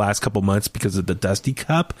stuff in the last couple months because of the Dusty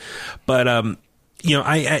Cup. But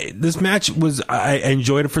this match I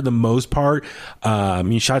enjoyed it for the most part.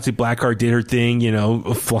 Shotzi Blackheart did her thing,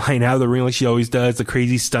 flying out of the ring like she always does, the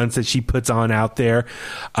crazy stunts that she puts on out there.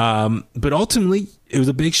 But ultimately, it was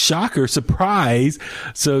a big shocker, surprise.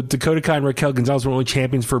 So Dakota Kai and Raquel Gonzalez were only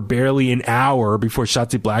champions for barely an hour before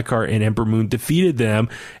Shotzi Blackheart and Ember Moon defeated them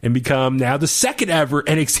and become now the second ever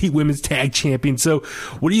NXT Women's Tag Champion. So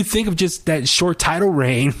what do you think of just that short title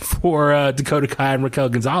reign for Dakota Kai and Raquel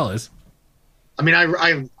Gonzalez? I mean,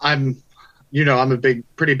 I'm a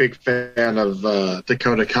pretty big fan of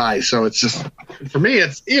Dakota Kai, so it's just, for me,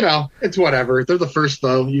 it's whatever. They're the first,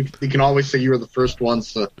 though. You can always say you were the first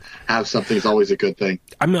ones to have something. Is always a good thing.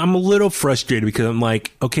 I'm a little frustrated because I'm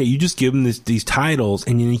like, okay, you just give them these titles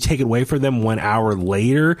and then you take it away from them 1 hour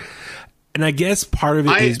later, and I guess part of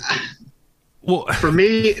it is, well, for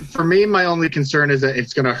me, my only concern is that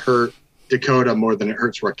it's going to hurt Dakota more than it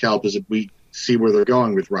hurts Raquel because we see where they're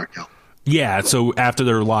going with Raquel. Yeah, so after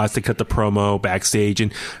their loss, they cut the promo backstage,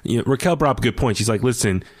 and Raquel brought up a good point. She's like,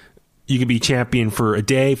 listen, you can be champion for a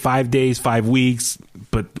day, 5 days, 5 weeks,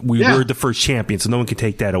 but we're the first champion, so no one can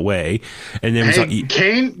take that away. And then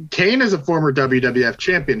Kane is a former WWF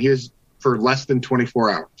champion. He was for less than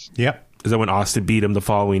 24 hours. Yep. Is that when Austin beat him the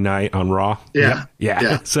following night on Raw? Yeah.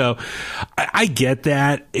 Yeah. So I get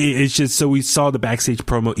that. It's just, so we saw the backstage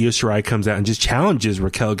promo. Io Shirai comes out and just challenges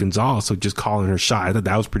Raquel Gonzalez. So just calling her shy. I thought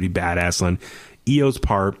that was pretty badass on Io's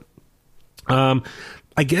part.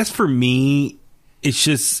 I guess for me, it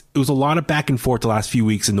was a lot of back and forth the last few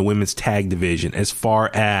weeks in the women's tag division. As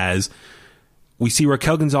far as we see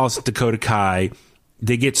Raquel Gonzalez and Dakota Kai,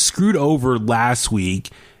 they get screwed over last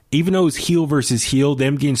week. Even though it's heel versus heel,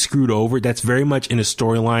 them getting screwed over, that's very much in a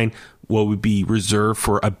storyline what would be reserved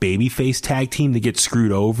for a babyface tag team to get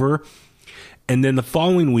screwed over. And then the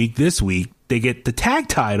following week, this week, they get the tag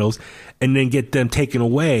titles and then get them taken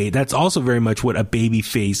away. That's also very much what a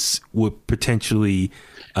babyface would potentially,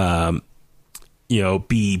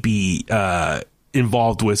 be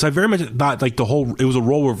involved with. So I very much thought like it was a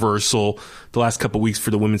role reversal the last couple of weeks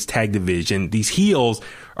for the women's tag division. These heels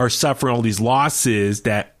are suffering all these losses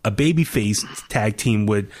that a babyface tag team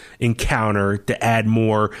would encounter to add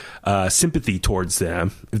more sympathy towards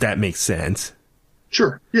them, if that makes sense.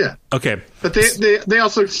 Sure. Yeah. Okay. But they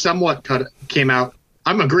also somewhat came out.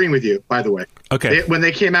 I'm agreeing with you, by the way. Okay. When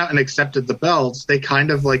they came out and accepted the belts, they kind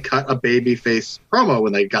of like cut a babyface promo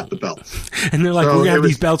when they got the belts. And they're like, we're going to have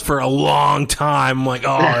these belts for a long time. I'm like,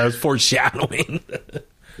 that was foreshadowing.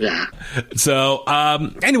 Yeah. So,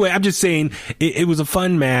 anyway, I'm just saying it was a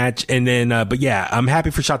fun match. And then, but yeah, I'm happy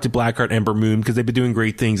for Shotzi Blackheart and Ember Moon because they've been doing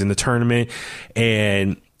great things in the tournament.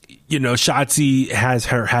 And, Shotzi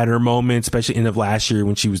had her moment, especially end of last year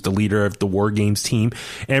when she was the leader of the War Games team.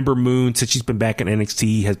 Ember Moon, since she's been back in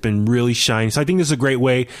NXT, has been really shining. So I think this is a great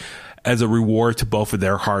way as a reward to both of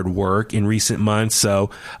their hard work in recent months.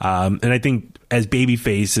 So, and I think as baby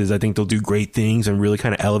faces, I think they'll do great things and really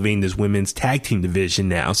kind of elevating this women's tag team division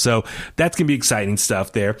now. So that's going to be exciting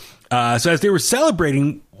stuff there. So as they were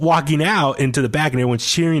celebrating, walking out into the back and everyone's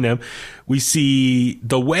cheering them, we see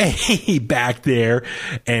The Way back there,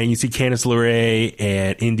 and you see Candice LeRae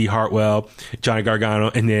and Indy Hartwell, Johnny Gargano,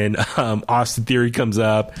 and then Austin Theory comes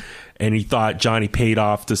up, and he thought Johnny paid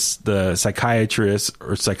off the psychiatrist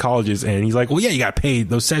or psychologist, and he's like, well, yeah, you got paid.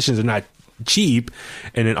 Those sessions are not cheap.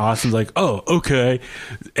 And then Austin's like, oh, okay.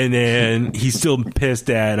 And then he's still pissed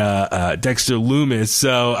at Dexter Lumis.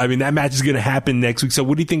 So, I mean, that match is going to happen next week. So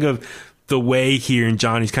what do you think of The Way here and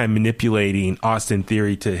Johnny's kind of manipulating Austin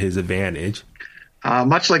Theory to his advantage?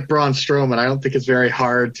 Much like Braun Strowman, I don't think it's very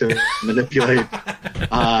hard to manipulate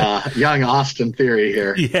young Austin Theory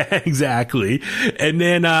here. Yeah, exactly. And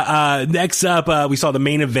then next up, we saw the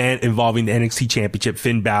main event involving the NXT Championship,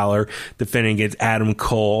 Finn Balor defending against Adam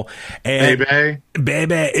Cole. And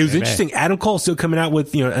Baby. It was interesting. Adam Cole still coming out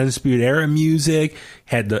with, Undisputed Era music,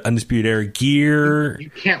 had the Undisputed Era gear. You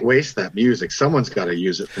can't waste that music. Someone's got to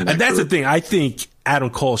use it. And that's the thing. I think Adam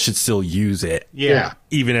Cole should still use it. Yeah.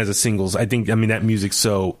 Even as a singles. I mean, that music's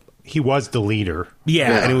so... He was the leader.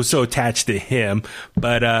 Yeah, and it was so attached to him.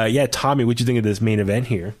 But, Tommy, what'd you think of this main event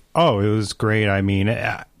here? Oh, it was great. I mean,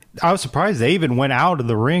 I was surprised they even went out of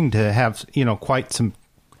the ring to have, quite some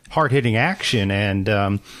hard-hitting action. And,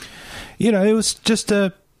 it was just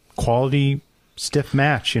a quality, stiff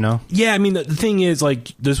match, Yeah, I mean, the thing is,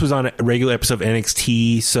 this was on a regular episode of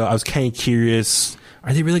NXT, so I was kind of curious...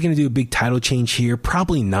 Are they really going to do a big title change here?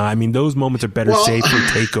 Probably not. I mean, those moments are better saved for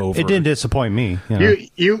TakeOver. It didn't disappoint me.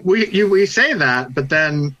 We say that, but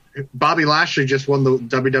then Bobby Lashley just won the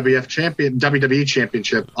WWE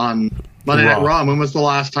Championship on Monday Night Raw. When was the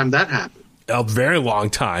last time that happened? A very long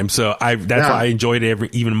time. So that's why I enjoyed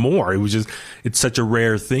it even more. It was it's such a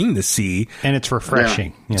rare thing to see, and it's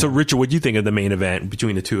refreshing. Yeah. So, Richard, what do you think of the main event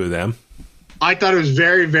between the two of them? I thought it was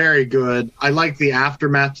very, very good. I like the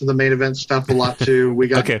aftermath to the main event stuff a lot too. We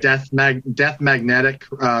got Death Magnetic,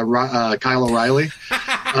 Kyle O'Reilly.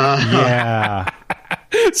 Yeah.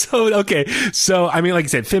 So I mean, like I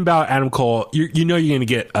said, Finn Balor, Adam Cole. You're going to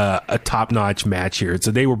get a top notch match here.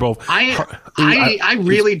 So they were both. I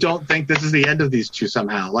really don't think this is the end of these two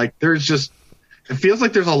somehow. Like it feels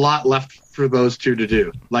like there's a lot left for those two to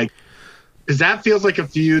do. Like. Because that feels like a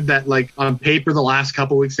feud that, like, on paper, the last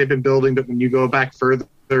couple weeks they've been building, but when you go back further,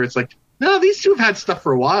 it's like, no, these two have had stuff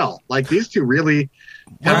for a while. Like, these two really...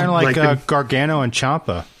 Kind of like Gargano and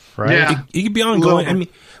Ciampa, right? Yeah. It could be ongoing. I mean,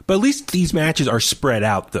 but at least these matches are spread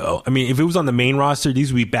out, though. I mean, if it was on the main roster,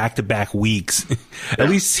 these would be back-to-back weeks. At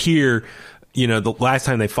least here... the last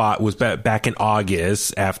time they fought was back in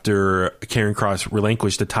August after Karrion Kross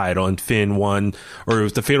relinquished the title and Finn won, or it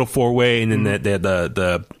was the Fatal 4-Way, and then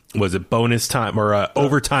the was it bonus time or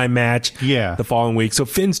overtime match? Yeah, the following week. So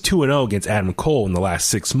Finn's 2-0 against Adam Cole in the last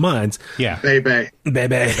 6 months. Yeah, baby.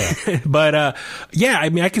 But I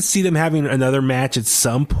mean, I could see them having another match at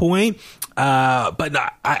some point. But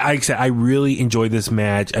I said I really enjoyed this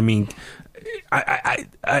match. I mean.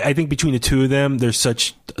 I think between the two of them, they're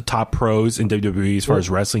such top pros in WWE as far as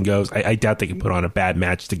wrestling goes. I doubt they can put on a bad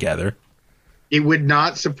match together. It would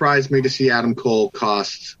not surprise me to see Adam Cole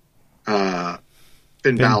cost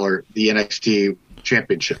Finn Balor the NXT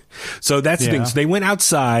Championship. So that's the thing. So they went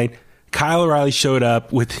outside. Kyle O'Reilly showed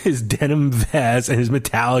up with his denim vest and his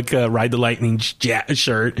Metallica Ride the Lightning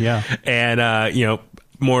shirt. Yeah. And,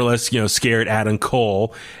 more or less, scared Adam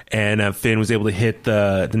Cole, and Finn was able to hit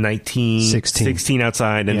the 16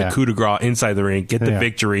 outside and the coup de grace inside the ring, get the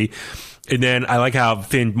victory. And then I like how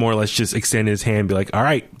Finn more or less just extended his hand and be like, all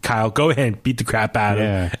right, Kyle, go ahead and beat the crap out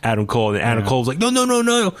of Adam Cole. And Adam Cole's like, no.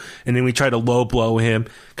 And then we tried to low blow him.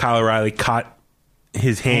 Kyle O'Reilly caught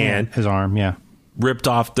his hand. His arm, ripped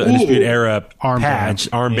off the Undisputed Era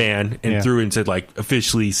armband, and threw it and said, like,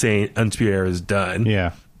 officially saying Undisputed Era is done.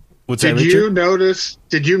 Yeah. Did you notice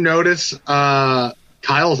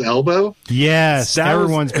Kyle's elbow? Yes,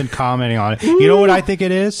 everyone's been commenting on it. You know what I think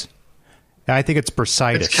it is? I think it's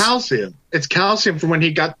bursitis. It's calcium. It's calcium from when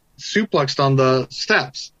he got suplexed on the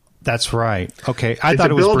steps. That's right. Okay, I thought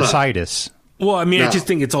it was bursitis. Well, I mean, I just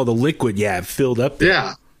think it's all the liquid, filled up there.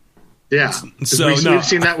 Yeah. Yeah. So we've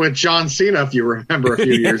seen that with John Cena, if you remember, a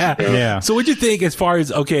few years ago. Yeah. So what'd you think as far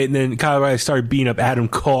as, and then Kyle O'Reilly started beating up Adam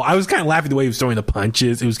Cole. I was kind of laughing the way he was throwing the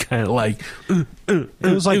punches. It was kind of like... it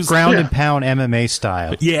was like ground and pound MMA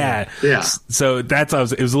style. Yeah. Yeah. So it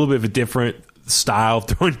was a little bit of a different style of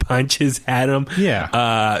throwing punches at him.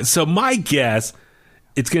 Yeah. So my guess,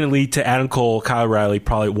 it's going to lead to Adam Cole, Kyle O'Reilly,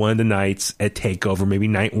 probably one of the nights at TakeOver, maybe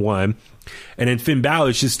night one. And then Finn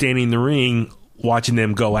Balor's just standing in the ring watching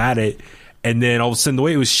them go at it, and then all of a sudden the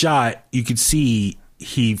way it was shot, you could see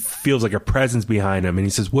he feels like a presence behind him, and he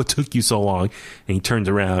says, "What took you so long?" And he turns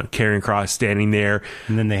around, Karrion Kross standing there,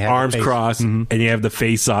 and then they have arms crossed, and you have the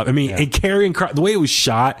face off. I mean, and Karrion Kross, the way it was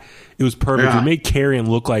shot, it was perfect. It made Karrion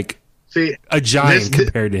look like a giant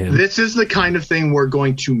compared to him. This is the kind of thing we're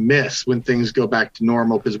going to miss when things go back to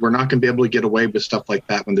normal, because we're not going to be able to get away with stuff like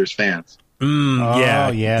that when there's fans.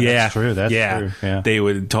 That's true. That's true. Yeah. They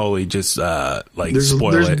would totally just spoil it.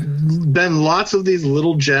 There's been lots of these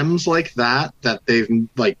little gems like that they've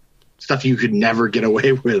like stuff you could never get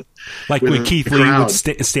away with. Like with when Keith Lee would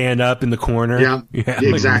stand up in the corner. Yeah,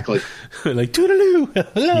 exactly. Like,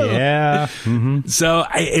 toodaloo. Hello. Yeah. Mm-hmm. So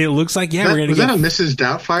it looks like, we're going to get... Was that a Mrs.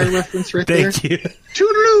 Doubtfire reference right there? Thank you.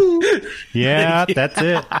 Toodaloo. Yeah, that's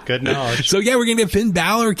it. Good knowledge. So, we're going to get Finn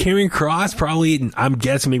Balor, Karrion Kross, probably, I'm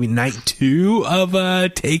guessing, maybe night 2 of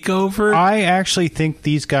TakeOver. I actually think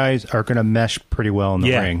these guys are going to mesh pretty well in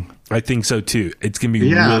the ring. I think so, too. It's going to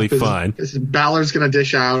be really fun. Balor's going to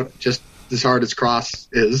dish out just as hard as Kross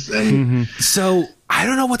is. And So, I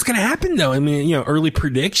don't know what's going to happen, though. I mean, early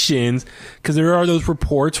predictions, because there are those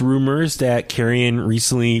reports, rumors that Karrion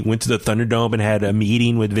recently went to the Thunderdome and had a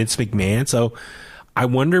meeting with Vince McMahon. So, I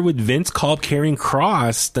wonder, would Vince call up Karrion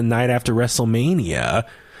Kross the night after WrestleMania?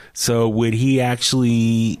 So, would he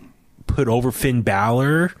actually put over Finn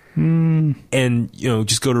Balor and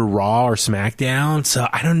just go to Raw or SmackDown? So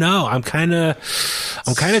I don't know. I'm kind of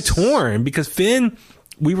torn because Finn,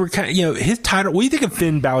 we were kind of his title. What do you think of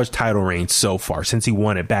Finn Balor's title reign so far since he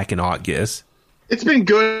won it back in August? It's been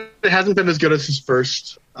good. It hasn't been as good as his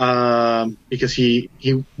first because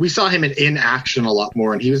we saw him in action a lot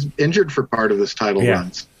more, and he was injured for part of this title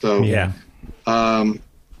run. So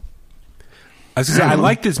I was gonna say, I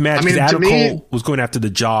like this match because Adam Cole was going after the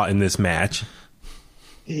Jaw in this match.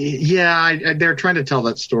 Yeah, they're trying to tell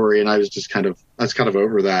that story, and I was kind of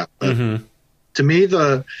over that. But to me,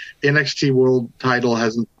 the NXT World title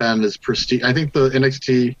hasn't been as prestige. I think the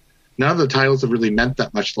NXT, none of the titles have really meant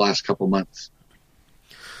that much the last couple months,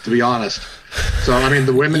 to be honest. So I mean,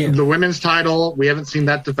 the women's title, we haven't seen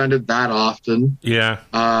that defended that often. Yeah.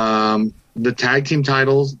 The tag team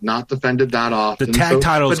titles not defended that often. The tag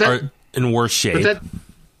titles are in worse shape. But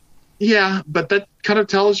that kind of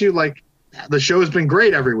tells you the show has been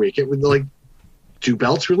great every week. It would do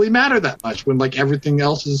belts really matter that much when everything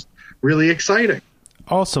else is really exciting.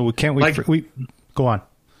 Also, can't we go on?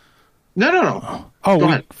 No.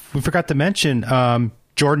 Oh, we forgot to mention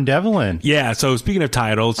Jordan Devlin. Yeah, so speaking of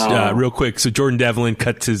titles, real quick, so Jordan Devlin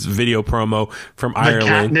cuts his video promo from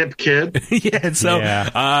Ireland. The catnip kid.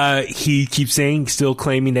 He keeps still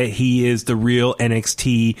claiming that he is the real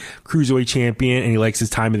NXT Cruiserweight champion, and he likes his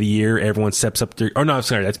time of the year. Everyone steps up their... Oh, no,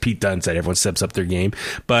 sorry, that's Pete Dunne said everyone steps up their game.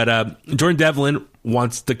 But Jordan Devlin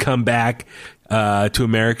wants to come back to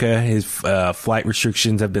America. His flight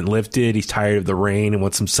restrictions have been lifted. He's tired of the rain and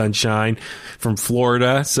wants some sunshine from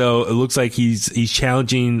Florida. So it looks like he's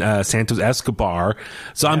challenging Santos Escobar.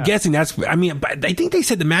 So I'm guessing I think they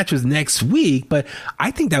said the match was next week, but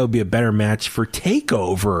I think that would be a better match for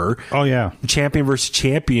TakeOver. Oh, yeah. Champion versus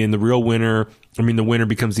champion, the real winner. The winner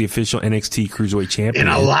becomes the official NXT Cruiserweight champion.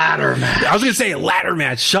 In a ladder match. I was going to say a ladder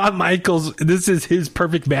match. Shawn Michaels, this is his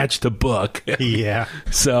perfect match to book. Yeah.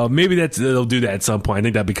 So maybe they'll do that at some point. I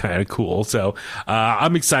think that'd be kind of cool. So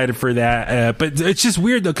I'm excited for that. But it's just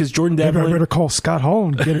weird, though, because Jordan Devlin... Maybe I better call Scott Hall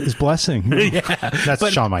and get his blessing. That's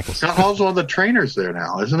Shawn Michaels. Scott Hall's one of the trainers there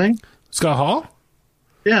now, isn't he? Scott Hall?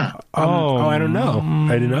 Yeah. I don't know.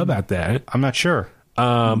 I didn't know about that. I'm not sure.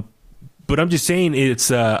 But I'm just saying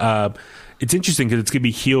it's interesting because it's going to be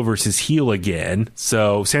heel versus heel again.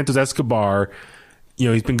 So Santos Escobar,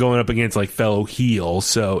 he's been going up against fellow heels.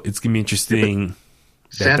 So it's going to be interesting.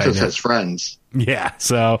 Santos has friends. Yeah.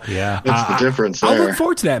 So that's the difference there. I look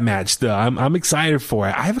forward to that match, though. I'm excited for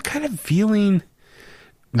it. I have a kind of feeling.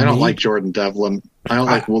 I don't like Jordan Devlin. I don't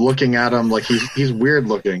like looking at him he's weird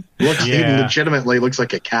looking. He legitimately looks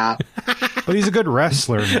like a cat. But he's a good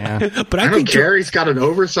wrestler, man. But I don't care. He's got an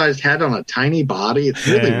oversized head on a tiny body. It's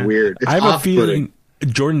really weird. It's I have off-putting. a feeling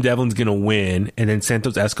Jordan Devlin's going to win, and then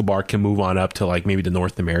Santos Escobar can move on up to maybe the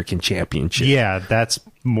North American Championship. Yeah, that's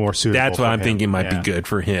more suitable. That's what I'm thinking might be good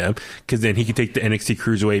for him, because then he can take the NXT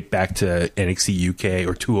Cruiserweight back to NXT UK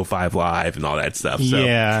or 205 Live and all that stuff. So,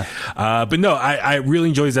 yeah. But no, I really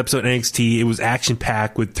enjoyed this episode of NXT. It was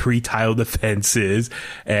action-packed with 3 title defenses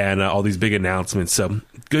and all these big announcements. So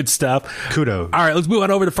good stuff. Kudos. All right, let's move on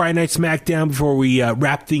over to Friday Night SmackDown before we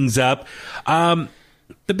wrap things up.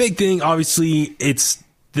 The big thing, obviously, it's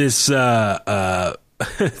this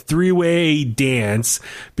 3-way dance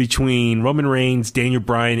between Roman Reigns, Daniel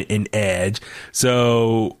Bryan, and Edge.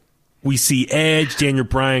 So we see Edge, Daniel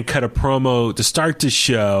Bryan cut a promo to start the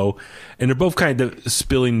show, and they're both kind of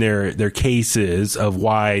spilling their cases of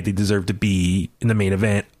why they deserve to be in the main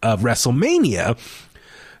event of WrestleMania.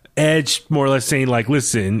 Edge more or less saying,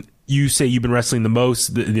 listen, you say you've been wrestling the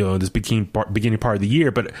most, this beginning part of the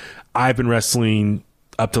year, but I've been wrestling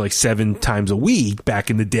up to like 7 times a week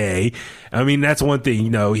back in the day. I mean, that's one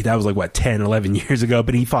thing, that was like what, 10, 11 years ago,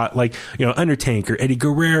 but he fought like, Undertaker, Eddie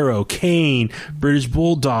Guerrero, Kane, British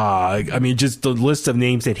Bulldog. I mean, just the list of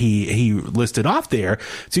names that he listed off there.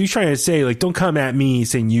 So he's trying to say, like, don't come at me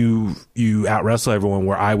saying you out wrestle everyone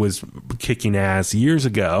where I was kicking ass years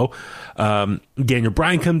ago. Daniel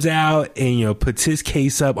Bryan comes out and, puts his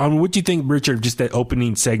case up. I mean, what do you think, Richard, of just that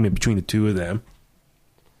opening segment between the two of them?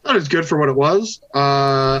 That was good for what it was.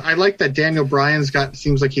 I like that Daniel Bryan's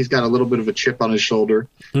seems like he's got a little bit of a chip on his shoulder.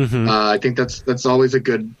 Mm-hmm. I think that's always a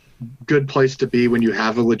good place to be when you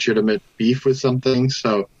have a legitimate beef with something.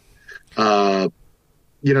 So,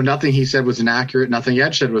 nothing he said was inaccurate. Nothing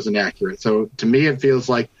Edge said was inaccurate. So to me, it feels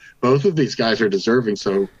like both of these guys are deserving.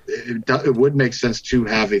 So it would make sense to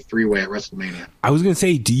have a 3-way at WrestleMania. I was going to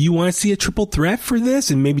say, do you want to see a triple threat for this?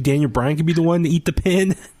 And maybe Daniel Bryan could be the one to eat the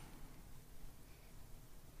pin?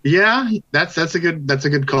 Yeah, that's a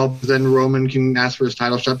good call. Then Roman can ask for his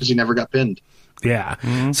title shot because he never got pinned. Yeah.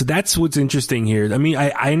 Mm-hmm. So that's what's interesting here. I mean,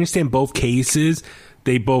 I understand both cases.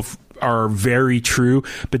 They both are very true.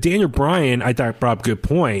 But Daniel Bryan, I thought, brought up a good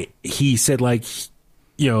point. He said, like,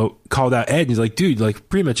 called out Ed. And he's like, dude, like,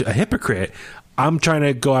 pretty much a hypocrite. I'm trying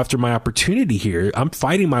to go after my opportunity here. I'm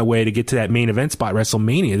fighting my way to get to that main event spot,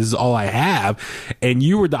 WrestleMania. This is all I have. And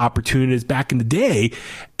you were the opportunist back in the day.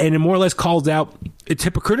 And it more or less calls out, it's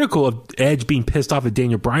hypocritical of Edge being pissed off at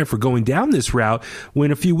Daniel Bryan for going down this route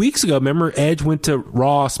when a few weeks ago, remember, Edge went to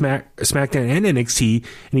Raw, SmackDown, and NXT,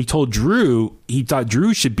 and he told Drew he thought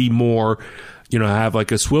Drew should be more, have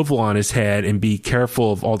like a swivel on his head and be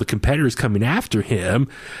careful of all the competitors coming after him.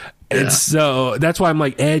 And so that's why I'm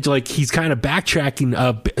like, Edge, like, he's kind of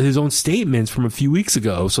backtracking his own statements from a few weeks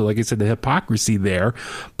ago. So like I said, the hypocrisy there.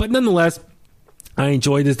 But nonetheless, I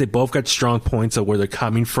enjoyed this. They both got strong points of where they're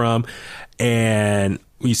coming from. And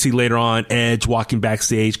you see later on Edge walking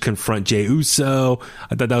backstage, confront Jey Uso.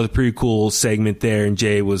 I thought that was a pretty cool segment there. And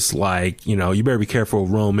Jey was like, you better be careful,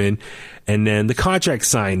 Roman. And then the contract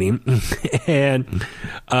signing. And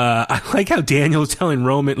I like how Daniel was telling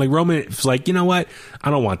Roman, like, Roman was like, you know what?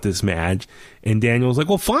 I don't want this match. And Daniel was like,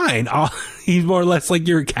 well, fine. He's more or less like,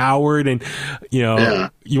 you're a coward. And,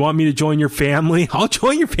 you want me to join your family? I'll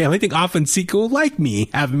join your family. I think Offensico will like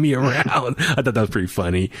me, having me around. I thought that was pretty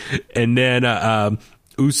funny. And then,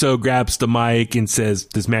 Uso grabs the mic and says,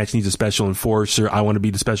 this match needs a special enforcer. I want to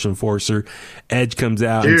be the special enforcer. Edge comes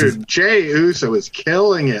out. Dude, and says, Jey Uso is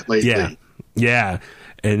killing it lately. Yeah.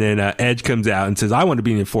 And then Edge comes out and says, I want to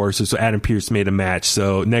be an enforcer. So Adam Pearce made a match.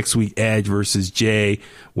 So next week, Edge versus Jey.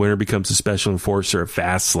 Winner becomes a special enforcer at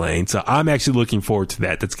Fastlane. So I'm actually looking forward to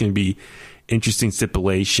that. That's going to be interesting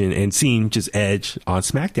stipulation. And seeing just Edge on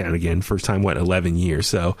SmackDown again. First time, 11 years.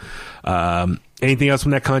 So anything else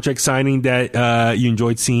from that contract signing that you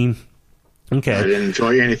enjoyed seeing? Okay. I didn't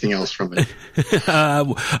enjoy anything else from it.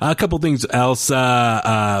 A couple things else.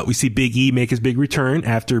 We see Big E make his big return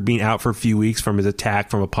after being out for a few weeks from his attack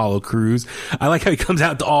from Apollo Crews. I like how he comes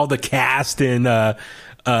out to all the cast and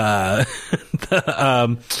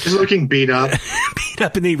he's looking beat up.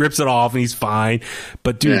 And then he rips it off and he's fine.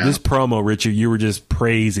 But dude, this promo, Richard, you were just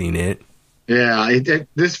praising it. Yeah,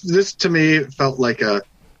 this to me felt like a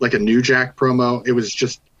New Jack promo. It was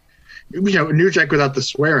just, New Jack without the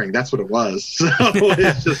swearing. That's what it was. So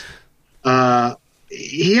it's just,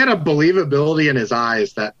 he had a believability in his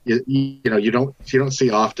eyes that you don't see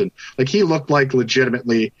often. Like, he looked like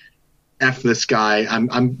legitimately, F this guy.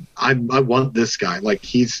 I want this guy. Like,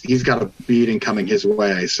 he's got a beating coming his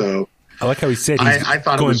way. So I like how he said he's I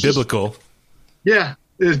thought going biblical. It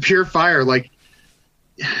was pure fire. Like,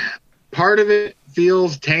 part of it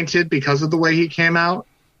feels tainted because of the way he came out.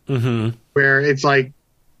 Mm-hmm. Where it's like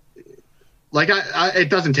it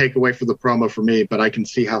doesn't take away from the promo for me, but I can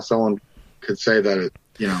see how someone could say that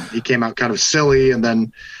he came out kind of silly and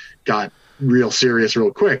then got real serious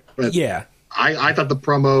real quick. But yeah, I thought the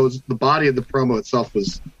body of the promo itself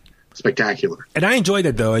was spectacular. And I enjoyed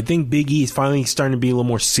it, though. I think Big E is finally starting to be a little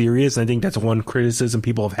more serious. I think that's one criticism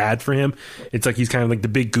people have had for him. It's like he's kind of like the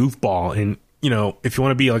big goofball. And, if you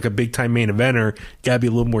want to be like a big time main eventer, you got to be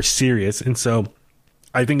a little more serious. And so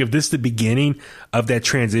I think if this is the beginning of that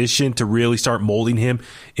transition to really start molding him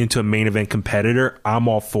into a main event competitor, I'm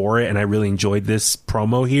all for it. And I really enjoyed this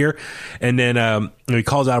promo here. And then he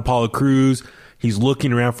calls out Apollo Crews. He's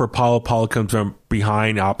looking around for Apollo. Apollo comes from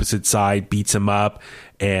behind, opposite side, beats him up,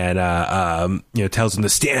 and tells him to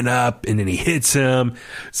stand up, and then he hits him.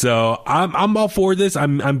 So I'm all for this. I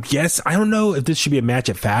don't know if this should be a match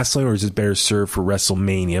at Fastlane or is this better served for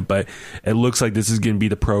WrestleMania, but it looks like this is going to be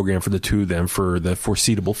the program for the two of them for the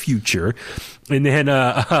foreseeable future. And then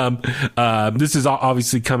this is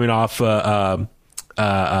obviously coming off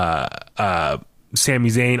Sami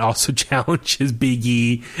Zayn also challenges Big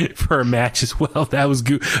E for a match as well. That was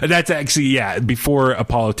good. That's actually, before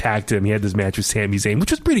Apollo attacked him, he had this match with Sami Zayn,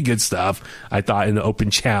 which was pretty good stuff, I thought, in the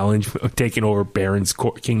open challenge, taking over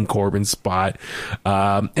King Corbin's spot.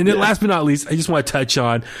 And then last but not least, I just want to touch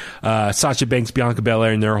on Sasha Banks, Bianca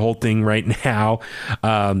Belair, and their whole thing right now.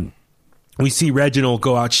 We see Reginald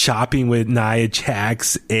go out shopping with Nia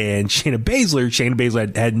Jax and Shayna Baszler. Shayna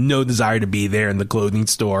Baszler had no desire to be there in the clothing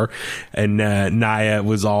store, and Nia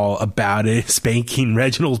was all about it, spanking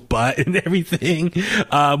Reginald's butt and everything.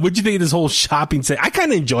 What'd you think of this whole shopping set? I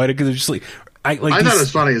kind of enjoyed it because it was just like I thought it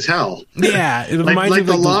was funny as hell. Yeah, it like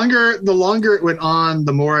the longer it went on,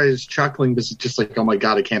 the more I was chuckling. This is just like, oh my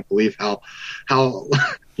god, I can't believe how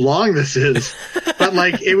long this is. But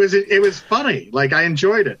like it was funny. Like I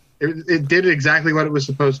enjoyed it. It did exactly what it was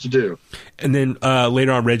supposed to do. And then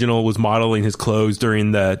later on, Reginald was modeling his clothes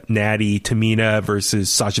during the Natty Tamina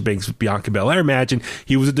versus Sasha Banks Bianca Belair match, and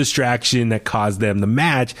he was a distraction that caused them the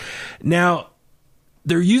match. Now,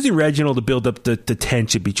 they're using Reginald to build up the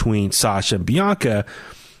tension between Sasha and Bianca.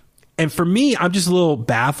 And for me, I'm just a little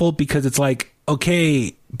baffled because it's like,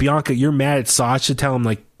 okay, Bianca, you're mad at Sasha. Tell him,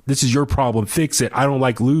 like, this is your problem. Fix it. I don't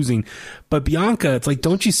like losing. But Bianca, it's like,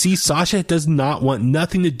 don't you see Sasha does not want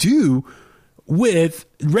nothing to do with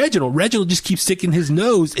Reginald. Reginald just keeps sticking his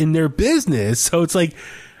nose in their business. So it's like,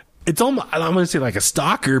 it's almost, I'm going to say like a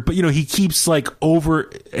stalker, but he keeps like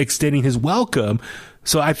overextending his welcome.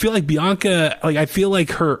 So I feel like Bianca, like, I feel like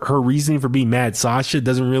her reasoning for being mad at Sasha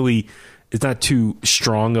doesn't really, it's not too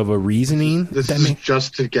strong of a reasoning. This is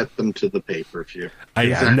just to get them to the pay-per-view.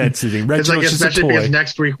 Yeah, that's the thing. Especially because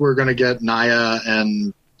next week we're going to get Nia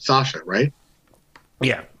and Sasha, right?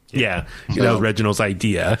 Yeah. That was Reginald's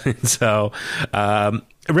idea. So,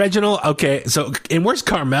 Reginald, okay. So, and where's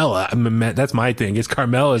Carmella? I mean, that's my thing. Is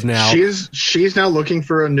Carmella's now? She's now looking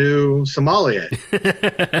for a new sommelier.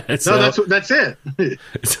 So, no, that's it.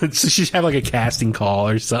 So she should have like a casting call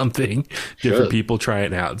or something. Different people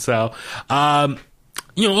trying it out. So,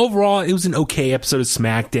 overall, it was an okay episode of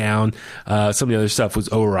SmackDown. Some of the other stuff was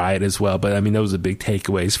all right as well, but I mean, those are big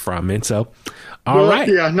takeaways from it. So, all right.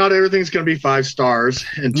 Yeah, not everything's going to be 5 stars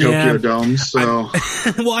in Tokyo Dome. So,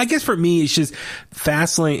 I guess for me, it's just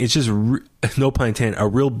Fastlane. It's just no pun intended, a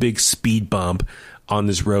real big speed bump on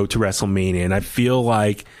this road to WrestleMania, and I feel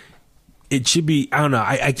like it should be. I don't know.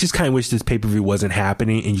 I just kind of wish this pay-per-view wasn't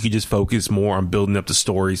happening, and you could just focus more on building up the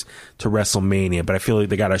stories to WrestleMania. But I feel like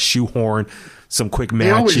they got to shoehorn some quick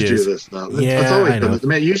matches. They always do this, though. That's always been this. I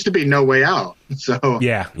mean, it used to be No Way Out. So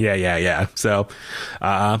yeah. So,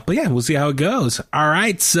 but yeah, we'll see how it goes. All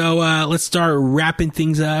right, so let's start wrapping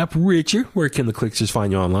things up. Richard, where can the Clicksters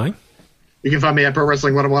find you online? You can find me at Pro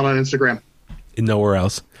Wrestling 101 on Instagram. And nowhere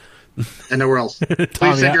else. And nowhere else.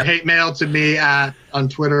 Please send your hate mail to me on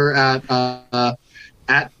Twitter at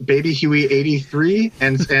BabyHuey83.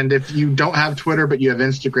 And if you don't have Twitter but you have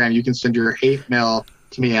Instagram, you can send your hate mail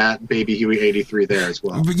to me at BabyHuey83 there as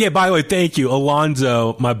well. Yeah, by the way, thank you.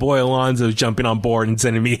 Alonzo, my boy Alonzo, is jumping on board and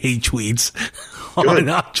sending me hate tweets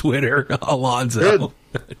on Twitter. Alonzo.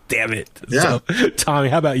 Damn it. Yeah. So, Tommy,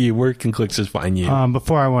 how about you? Where can Clicksters find you?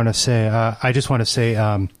 Before I just want to say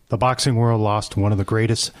the boxing world lost one of the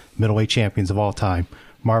greatest middleweight champions of all time,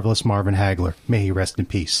 Marvelous Marvin Hagler. May he rest in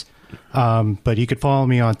peace. But you could follow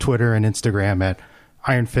me on Twitter and Instagram at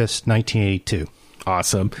Iron Fist 1982.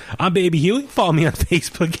 Awesome. I'm Baby Huey. Follow me on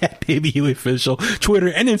Facebook at Baby Huey Official, Twitter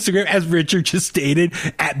and Instagram, as Richard just stated,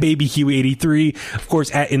 at Baby Huey83. Of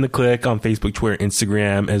course, at In the Click on Facebook, Twitter,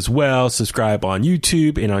 Instagram as well. Subscribe on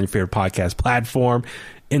YouTube and on your favorite podcast platform.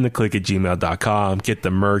 InTheClick@gmail.com. Get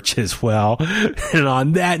the merch as well. And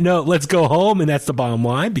on that note, let's go home. And that's the bottom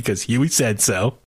line because Huey said so.